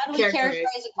 3. How do we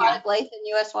characterize aquatic life in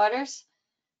U.S. waters?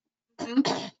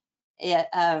 Mm-hmm.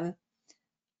 Yeah.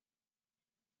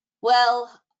 Well,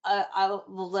 I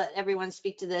will let everyone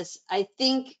speak to this. I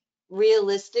think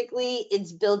realistically,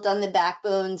 it's built on the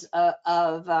backbones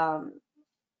of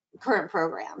current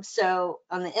programs. So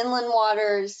on the inland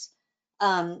waters,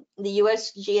 the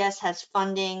USGS has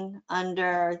funding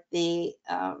under the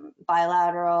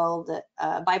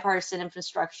bipartisan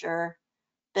infrastructure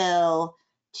bill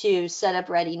to set up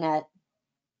ReadyNet.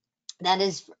 That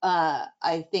is,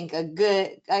 I think, a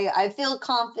good, I feel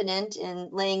confident in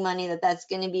laying money that that's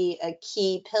going to be a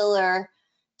key pillar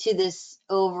to this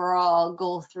overall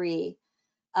goal 3.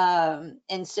 And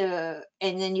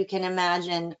then you can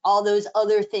imagine all those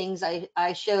other things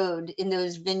I showed in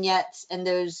those vignettes and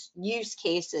those use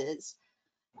cases.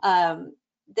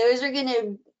 Those are going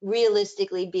to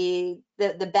realistically be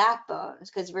the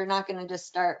backbones, because we're not going to just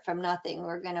start from nothing.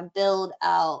 We're going to build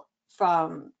out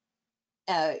from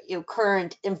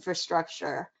current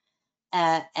infrastructure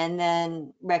and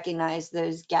then recognize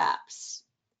those gaps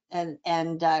and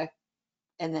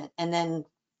then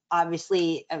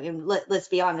obviously, I mean, let's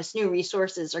be honest, new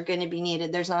resources are going to be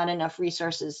needed. There's not enough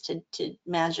resources to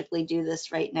magically do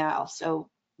this right now. So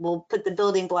we'll put the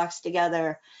building blocks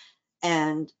together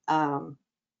and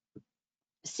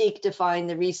seek to find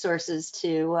the resources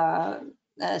to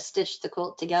stitch the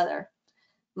quilt together.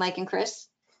 Mike and Chris?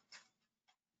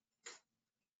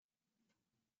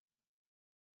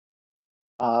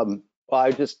 Well,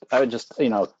 I would just,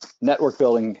 network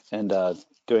building and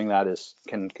doing that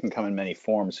can come in many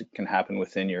forms. It can happen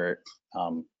within your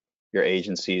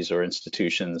agencies or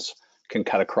institutions, can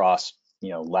cut across,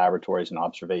 laboratories and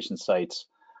observation sites.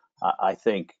 I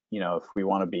think, if we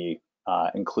want to be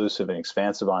inclusive and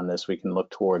expansive on this, we can look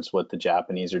towards what the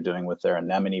Japanese are doing with their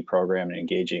anemone program and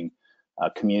engaging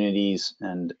communities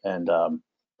and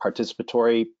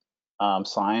participatory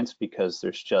science, because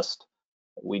there's just,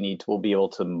 we'll need to be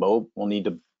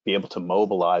able to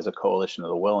mobilize a coalition of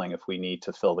the willing if we need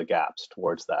to fill the gaps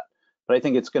towards that. But I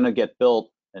think it's going to get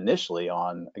built initially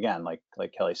on, again, like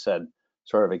Kelly said,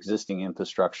 sort of existing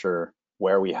infrastructure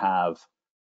where we have,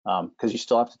 because you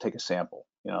still have to take a sample.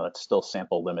 That's still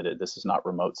sample limited. This is not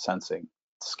remote sensing.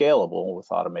 It's scalable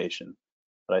with automation,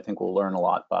 but I think we'll learn a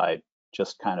lot by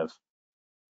just kind of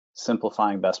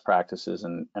simplifying best practices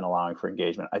and allowing for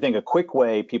engagement. I think a quick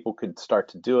way people could start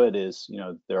to do it is,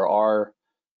 there are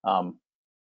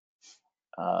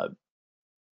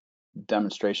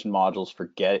demonstration modules for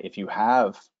if you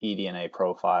have eDNA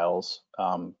profiles,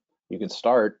 you can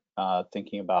start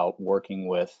thinking about working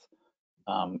with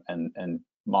and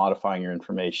modifying your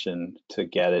information to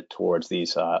get it towards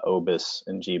these OBIS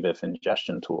and GBIF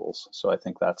ingestion tools. So I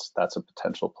think that's a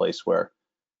potential place where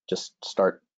just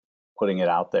start putting it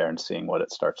out there and seeing what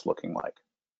it starts looking like.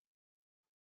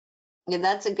 Yeah,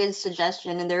 that's a good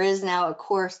suggestion. And there is now a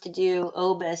course to do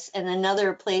OBIS, and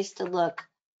another place to look.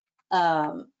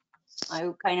 I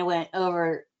kind of went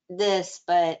over this,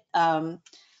 but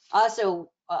also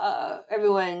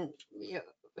everyone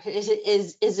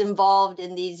is involved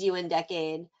in these UN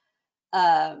decade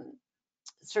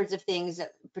sorts of things,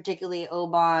 particularly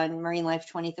OBON, Marine Life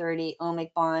 2030,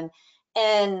 OMIC bond,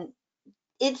 and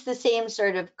it's the same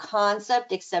sort of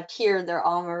concept, except here they're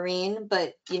all marine,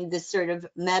 but in this sort of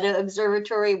meta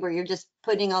observatory where you're just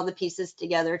putting all the pieces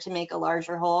together to make a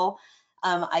larger whole.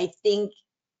 I think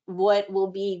what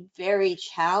will be very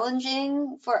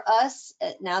challenging for us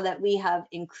now that we have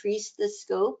increased the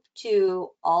scope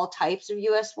to all types of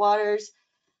US waters,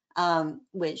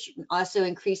 which also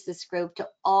increased the scope to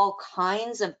all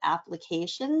kinds of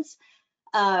applications,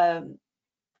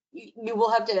 you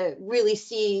will have to really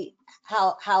see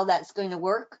how that's going to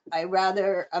work. I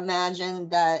rather imagine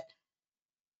that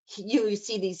you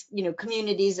see these,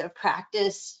 communities of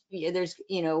practice. There's,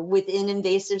 within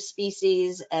invasive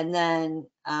species, and then,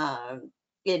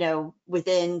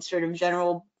 within sort of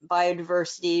general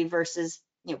biodiversity versus,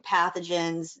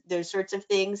 pathogens, those sorts of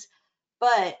things.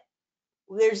 But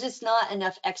there's just not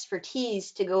enough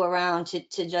expertise to go around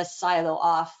to just silo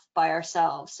off by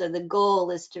ourselves. So the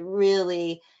goal is to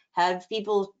really have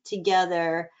people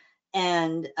together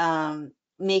and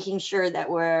making sure that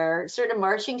we're sort of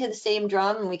marching to the same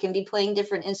drum, and we can be playing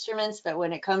different instruments, but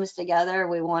when it comes together,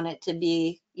 we want it to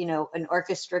be, an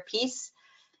orchestra piece.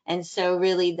 And so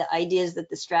really the idea is that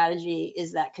the strategy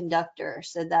is that conductor,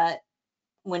 so that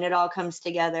when it all comes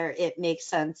together, it makes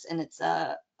sense, and it's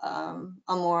a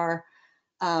more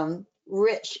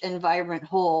rich and vibrant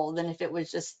whole than if it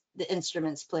was just the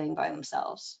instruments playing by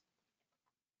themselves.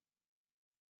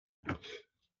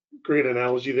 Great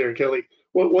analogy there, Kelly.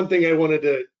 One thing I wanted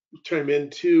to chime in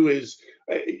too is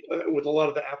with a lot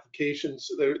of the applications,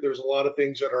 there's a lot of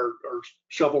things that are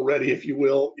shovel ready, if you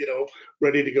will,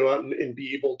 ready to go out and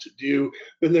be able to do.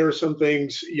 Then there are some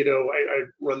things, I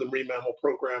run the marine mammal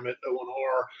program at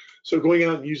ONR. So going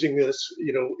out and using this,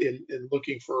 in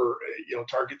looking for,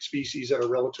 target species that are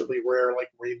relatively rare, like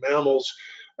marine mammals,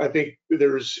 I think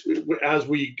as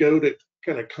we go to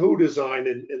kind of co-design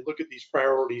and look at these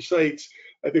priority sites,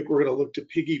 I think we're going to look to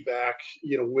piggyback,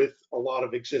 with a lot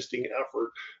of existing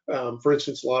effort. For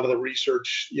instance, a lot of the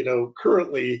research,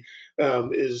 currently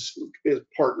is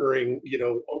partnering,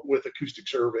 with acoustic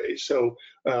surveys. So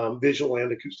visual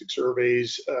and acoustic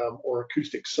surveys or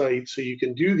acoustic sites. So you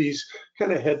can do these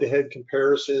kind of head-to-head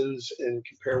comparisons and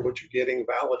compare what you're getting,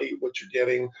 validate what you're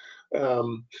getting.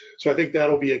 So I think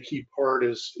that'll be a key part,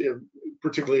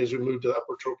 particularly as we move to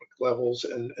upper trophic levels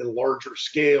and larger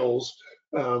scales.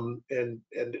 And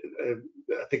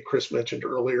I think Chris mentioned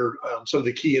earlier, some of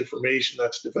the key information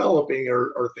that's developing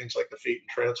are things like the fate and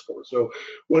transport. So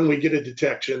when we get a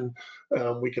detection,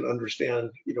 we can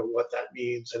understand, what that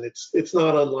means. And it's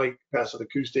not unlike passive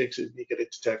acoustics, if you get a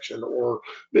detection, or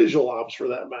visual ops for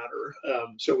that matter.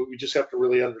 So we just have to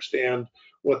really understand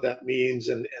what that means.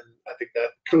 And I think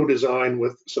that co-design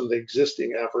with some of the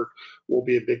existing effort will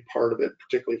be a big part of it,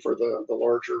 particularly for the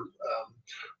larger,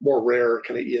 more rare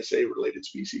kind of ESA related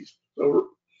species. Over.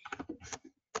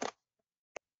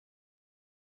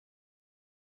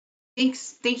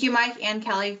 Thanks. Thank you, Mike and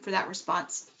Kelly, for that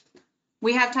response.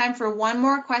 We have time for one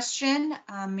more question,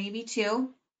 maybe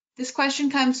two. This question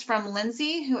comes from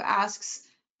Lindsay, who asks,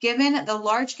 given the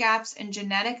large gaps in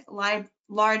genetic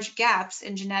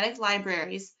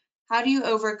libraries, how do you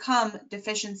overcome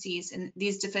deficiencies in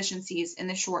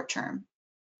the short term?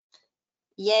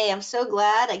 Yay, I'm so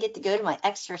glad I get to go to my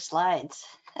extra slides.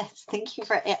 Thank you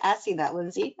for asking that,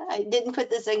 Lindsay. I didn't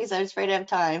put this in because I was afraid I have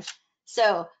time.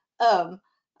 So I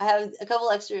have a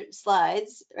couple extra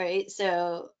slides, right?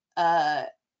 So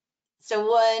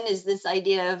one is this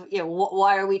idea of,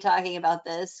 why are we talking about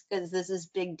this? Because this is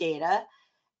big data.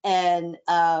 And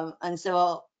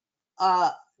so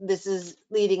this is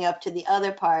leading up to the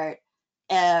other part,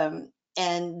 and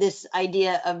this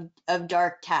idea of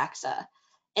dark taxa.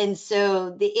 And so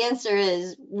the answer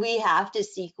is we have to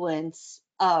sequence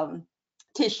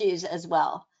tissues as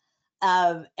well.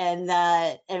 And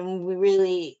we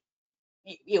really,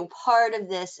 part of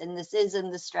this, and this is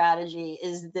in the strategy,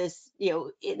 is this,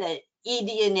 that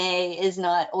eDNA is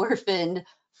not orphaned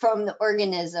from the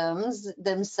organisms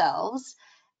themselves.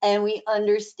 And we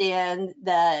understand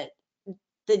that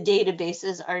the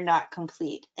databases are not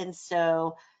complete. And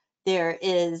so there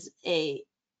is a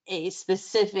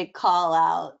specific call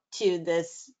out to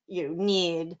this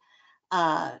need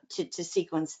to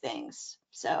sequence things.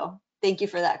 So thank you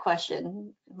for that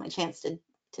question. My chance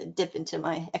to dip into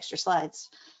my extra slides.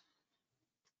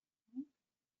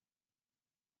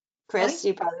 Chris,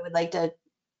 you probably would like to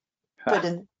put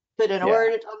in a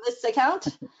word on this account.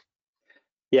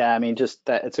 Yeah, I mean, just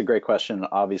that it's a great question.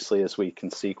 Obviously, as we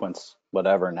can sequence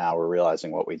whatever now, we're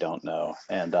realizing what we don't know,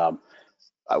 and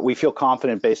we feel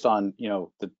confident based on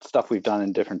the stuff we've done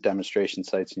in different demonstration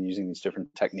sites and using these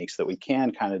different techniques that we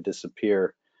can kind of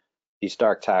disappear these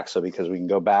dark taxa because we can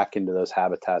go back into those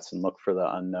habitats and look for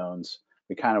the unknowns.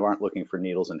 We kind of aren't looking for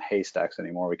needles in haystacks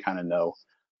anymore. We kind of know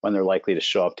when they're likely to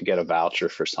show up to get a voucher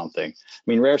for something. I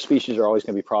mean, rare species are always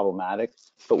going to be problematic,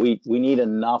 but we need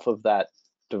enough of that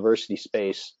diversity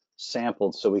space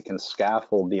sampled so we can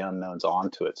scaffold the unknowns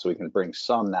onto it, so we can bring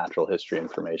some natural history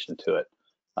information to it.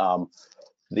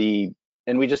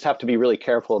 And we just have to be really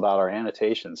careful about our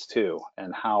annotations too,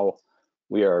 and how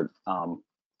we are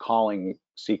calling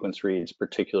sequence reads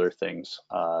particular things.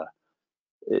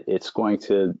 It's going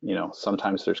to,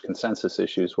 sometimes there's consensus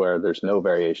issues where there's no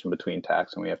variation between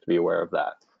taxa, and we have to be aware of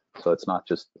that. So it's not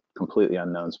just completely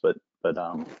unknowns, but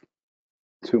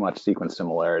too much sequence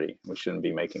similarity. We shouldn't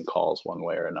be making calls one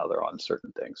way or another on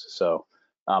certain things. So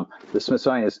the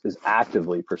Smithsonian is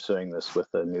actively pursuing this with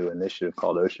a new initiative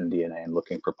called Ocean DNA and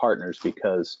looking for partners,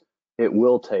 because it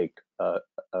will take a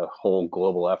whole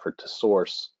global effort to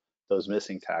source those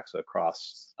missing taxa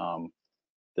across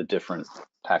the different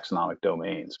taxonomic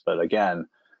domains. But again,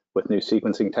 with new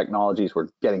sequencing technologies, we're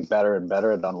getting better and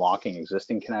better at unlocking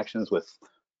existing connections with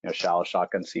shallow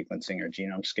shotgun sequencing or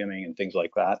genome skimming and things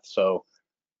like that. So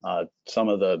some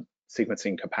of the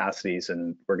sequencing capacities,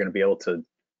 and we're going to be able to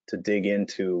dig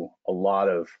into a lot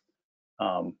of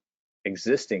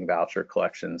existing voucher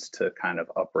collections to kind of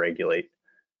upregulate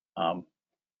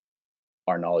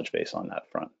our knowledge base on that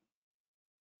front.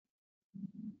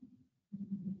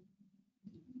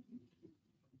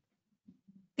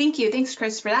 Thank you. Thanks,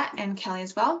 Chris, for that, and Kelly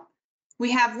as well.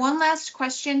 We have one last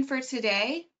question for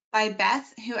today by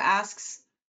Beth, who asks,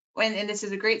 and this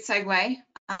is a great segue,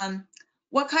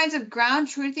 what kinds of ground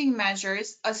truthing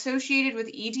measures associated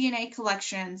with eDNA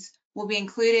collections will be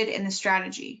included in the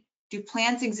strategy? Do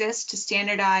plans exist to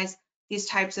standardize these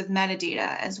types of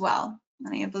metadata as well?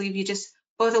 And I believe you just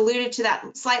both alluded to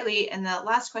that slightly in the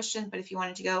last question, but if you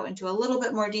wanted to go into a little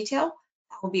bit more detail,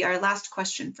 that will be our last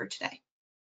question for today.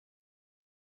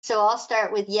 So I'll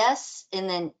start with yes, and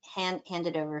then hand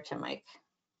it over to Mike.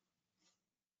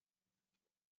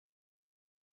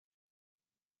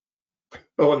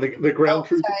 Oh, and the ground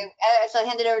truth. Sorry, so I'll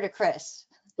hand it over to Chris.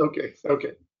 Okay.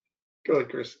 Go ahead,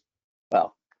 Chris.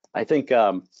 Well, I think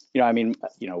I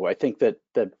think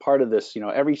that part of this,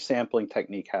 every sampling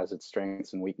technique has its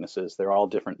strengths and weaknesses. They're all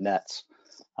different nets,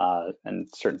 and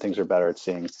certain things are better at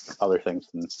seeing other things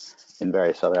in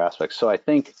various other aspects. So I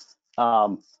think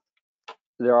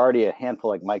there are already a handful,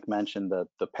 like Mike mentioned,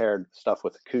 the paired stuff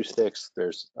with acoustics.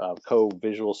 There's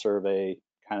co-visual survey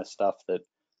kind of stuff that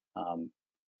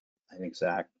I think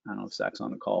Zach, I don't know if Zach's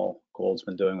on the call, Gold's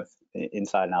been doing with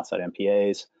inside and outside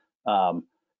MPAs.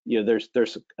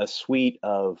 There's a suite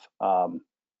of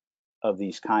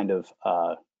these kind of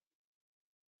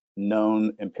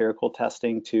known empirical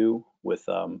testing too, with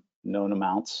known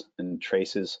amounts and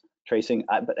tracing.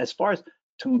 But as far as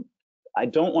I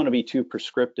don't want to be too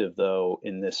prescriptive though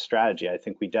in this strategy. I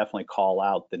think we definitely call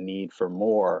out the need for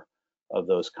more of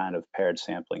those kind of paired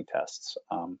sampling tests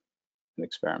and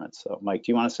experiments. So Mike,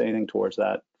 do you want to say anything towards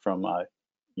that from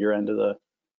your end of the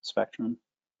spectrum?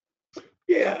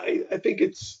 Yeah, I think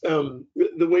it's the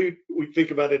way we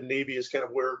think about it in Navy is kind of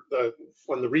where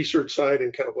on the research side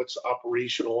and kind of what's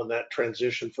operational in that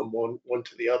transition from one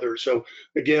to the other. So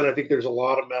again, I think there's a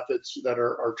lot of methods that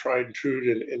are tried and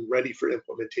true and ready for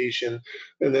implementation.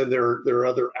 And then there are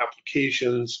other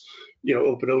applications,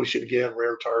 open ocean, again,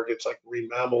 rare targets like marine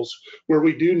mammals, where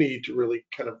we do need to really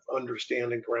kind of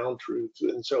understand and ground truth.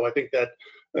 And so I think that,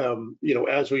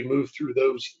 as we move through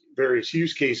those various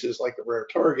use cases like the rare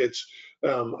targets,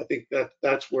 I think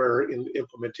that's where in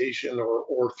implementation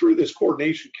or through this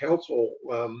coordination council,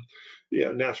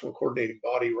 national coordinating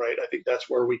body, right? I think that's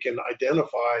where we can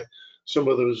identify some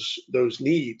of those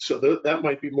needs. So that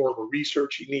might be more of a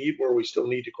researchy need where we still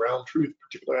need to ground truth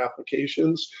particular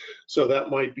applications. So that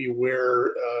might be where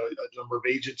a number of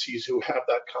agencies who have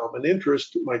that common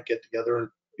interest might get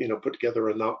together and put together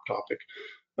a NOP topic.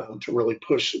 to really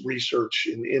push research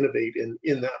and innovate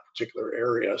in that particular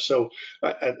area. So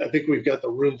I think we've got the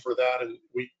room for that, and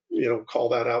we call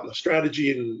that out in the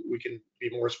strategy, and we can be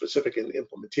more specific in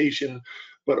implementation.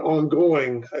 But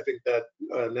ongoing, I think that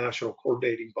national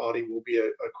coordinating body will be a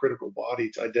critical body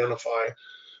to identify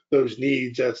those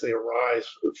needs as they arise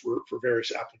for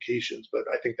various applications. But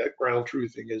I think that ground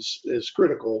truthing is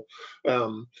critical.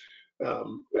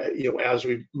 As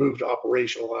we move to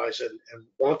operationalize and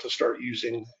want to start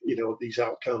using, these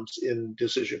outcomes in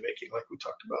decision making, like we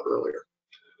talked about earlier.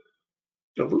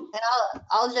 And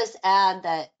I'll just add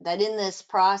that in this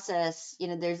process,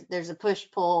 there's a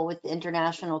push-pull with the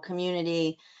international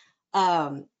community.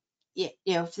 For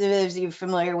those of you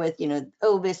familiar with,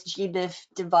 OBIS, GBIF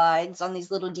divides on these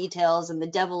little details, and the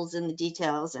devil's in the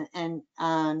details, and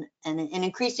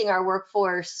increasing our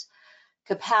workforce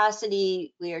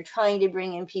capacity. We are trying to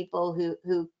bring in people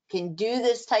who can do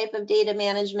this type of data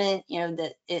management.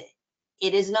 That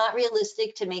it is not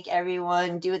realistic to make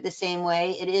everyone do it the same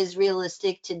way. It is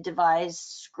realistic to devise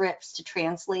scripts to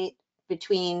translate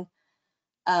between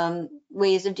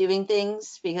ways of doing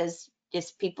things, because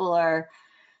just people are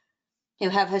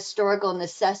have historical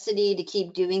necessity to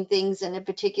keep doing things in a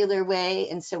particular way.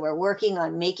 And so we're working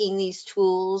on making these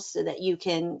tools so that you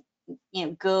can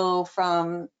go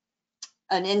from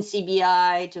an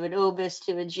NCBI to an OBIS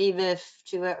to a GBIF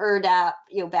to an ERDAP,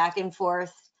 back and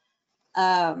forth.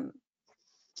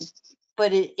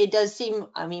 But it does seem,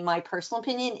 my personal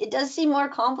opinion, it does seem more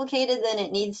complicated than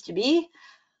it needs to be.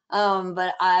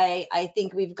 But I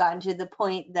think we've gotten to the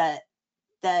point that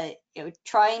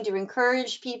trying to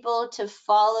encourage people to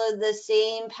follow the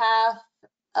same path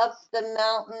up the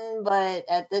mountain, but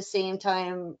at the same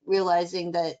time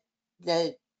realizing that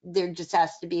there just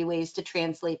has to be ways to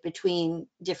translate between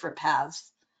different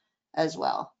paths as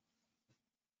well.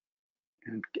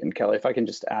 And Kelly, if I can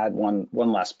just add one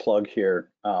last plug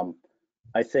here.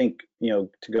 I think, to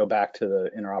go back to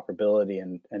the interoperability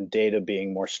and data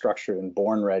being more structured and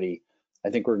born ready, I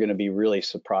think we're going to be really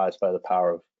surprised by the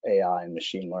power of AI and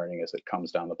machine learning as it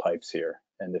comes down the pipes here.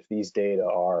 And if these data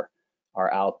are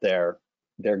out there,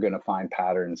 they're going to find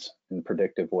patterns in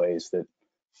predictive ways that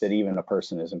even a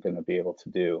person isn't going to be able to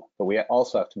do. But we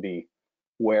also have to be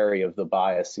wary of the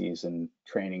biases in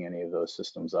training any of those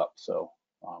systems up. So,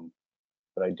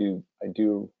 but I do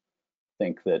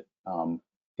think that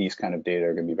these kind of data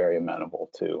are going to be very amenable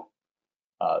to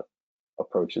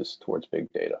approaches towards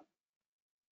big data.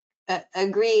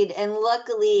 Agreed. And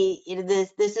luckily,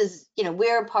 this is,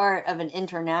 we're a part of an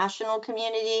international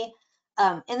community.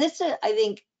 And this, I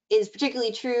think, is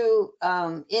particularly true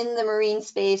in the marine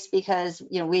space because,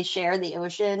 we share the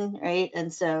ocean, right?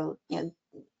 And so,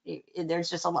 there's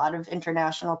just a lot of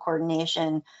international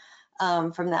coordination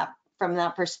from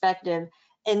that perspective.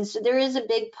 And so there is a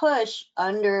big push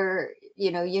under,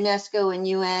 UNESCO and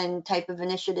UN type of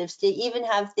initiatives to even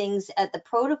have things at the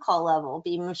protocol level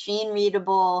be machine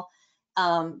readable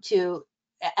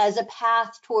as a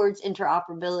path towards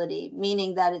interoperability,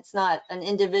 meaning that it's not an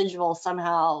individual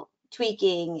somehow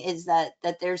tweaking, is that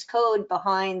there's code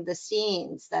behind the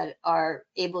scenes that are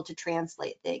able to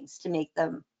translate things to make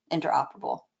them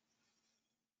interoperable.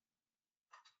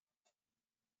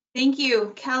 Thank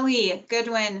you, Kelly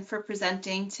Goodwin, for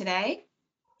presenting today.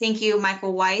 Thank you,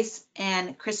 Michael Weiss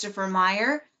and Christopher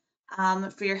Meyer,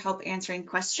 for your help answering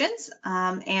questions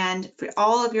and for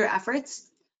all of your efforts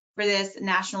for this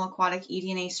National Aquatic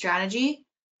eDNA strategy.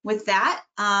 With that,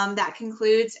 that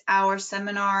concludes our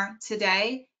seminar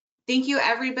today. Thank you,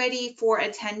 everybody, for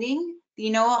attending. The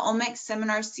NOAA Omics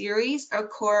seminar series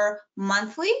occur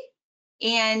monthly,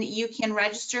 and you can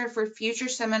register for future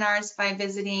seminars by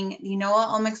visiting the NOAA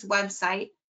Omics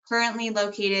website, currently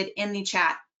located in the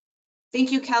chat.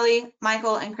 Thank you, Kelly,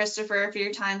 Michael, and Christopher, for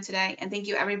your time today, and thank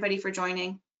you, everybody, for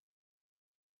joining.